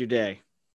good rest of your day.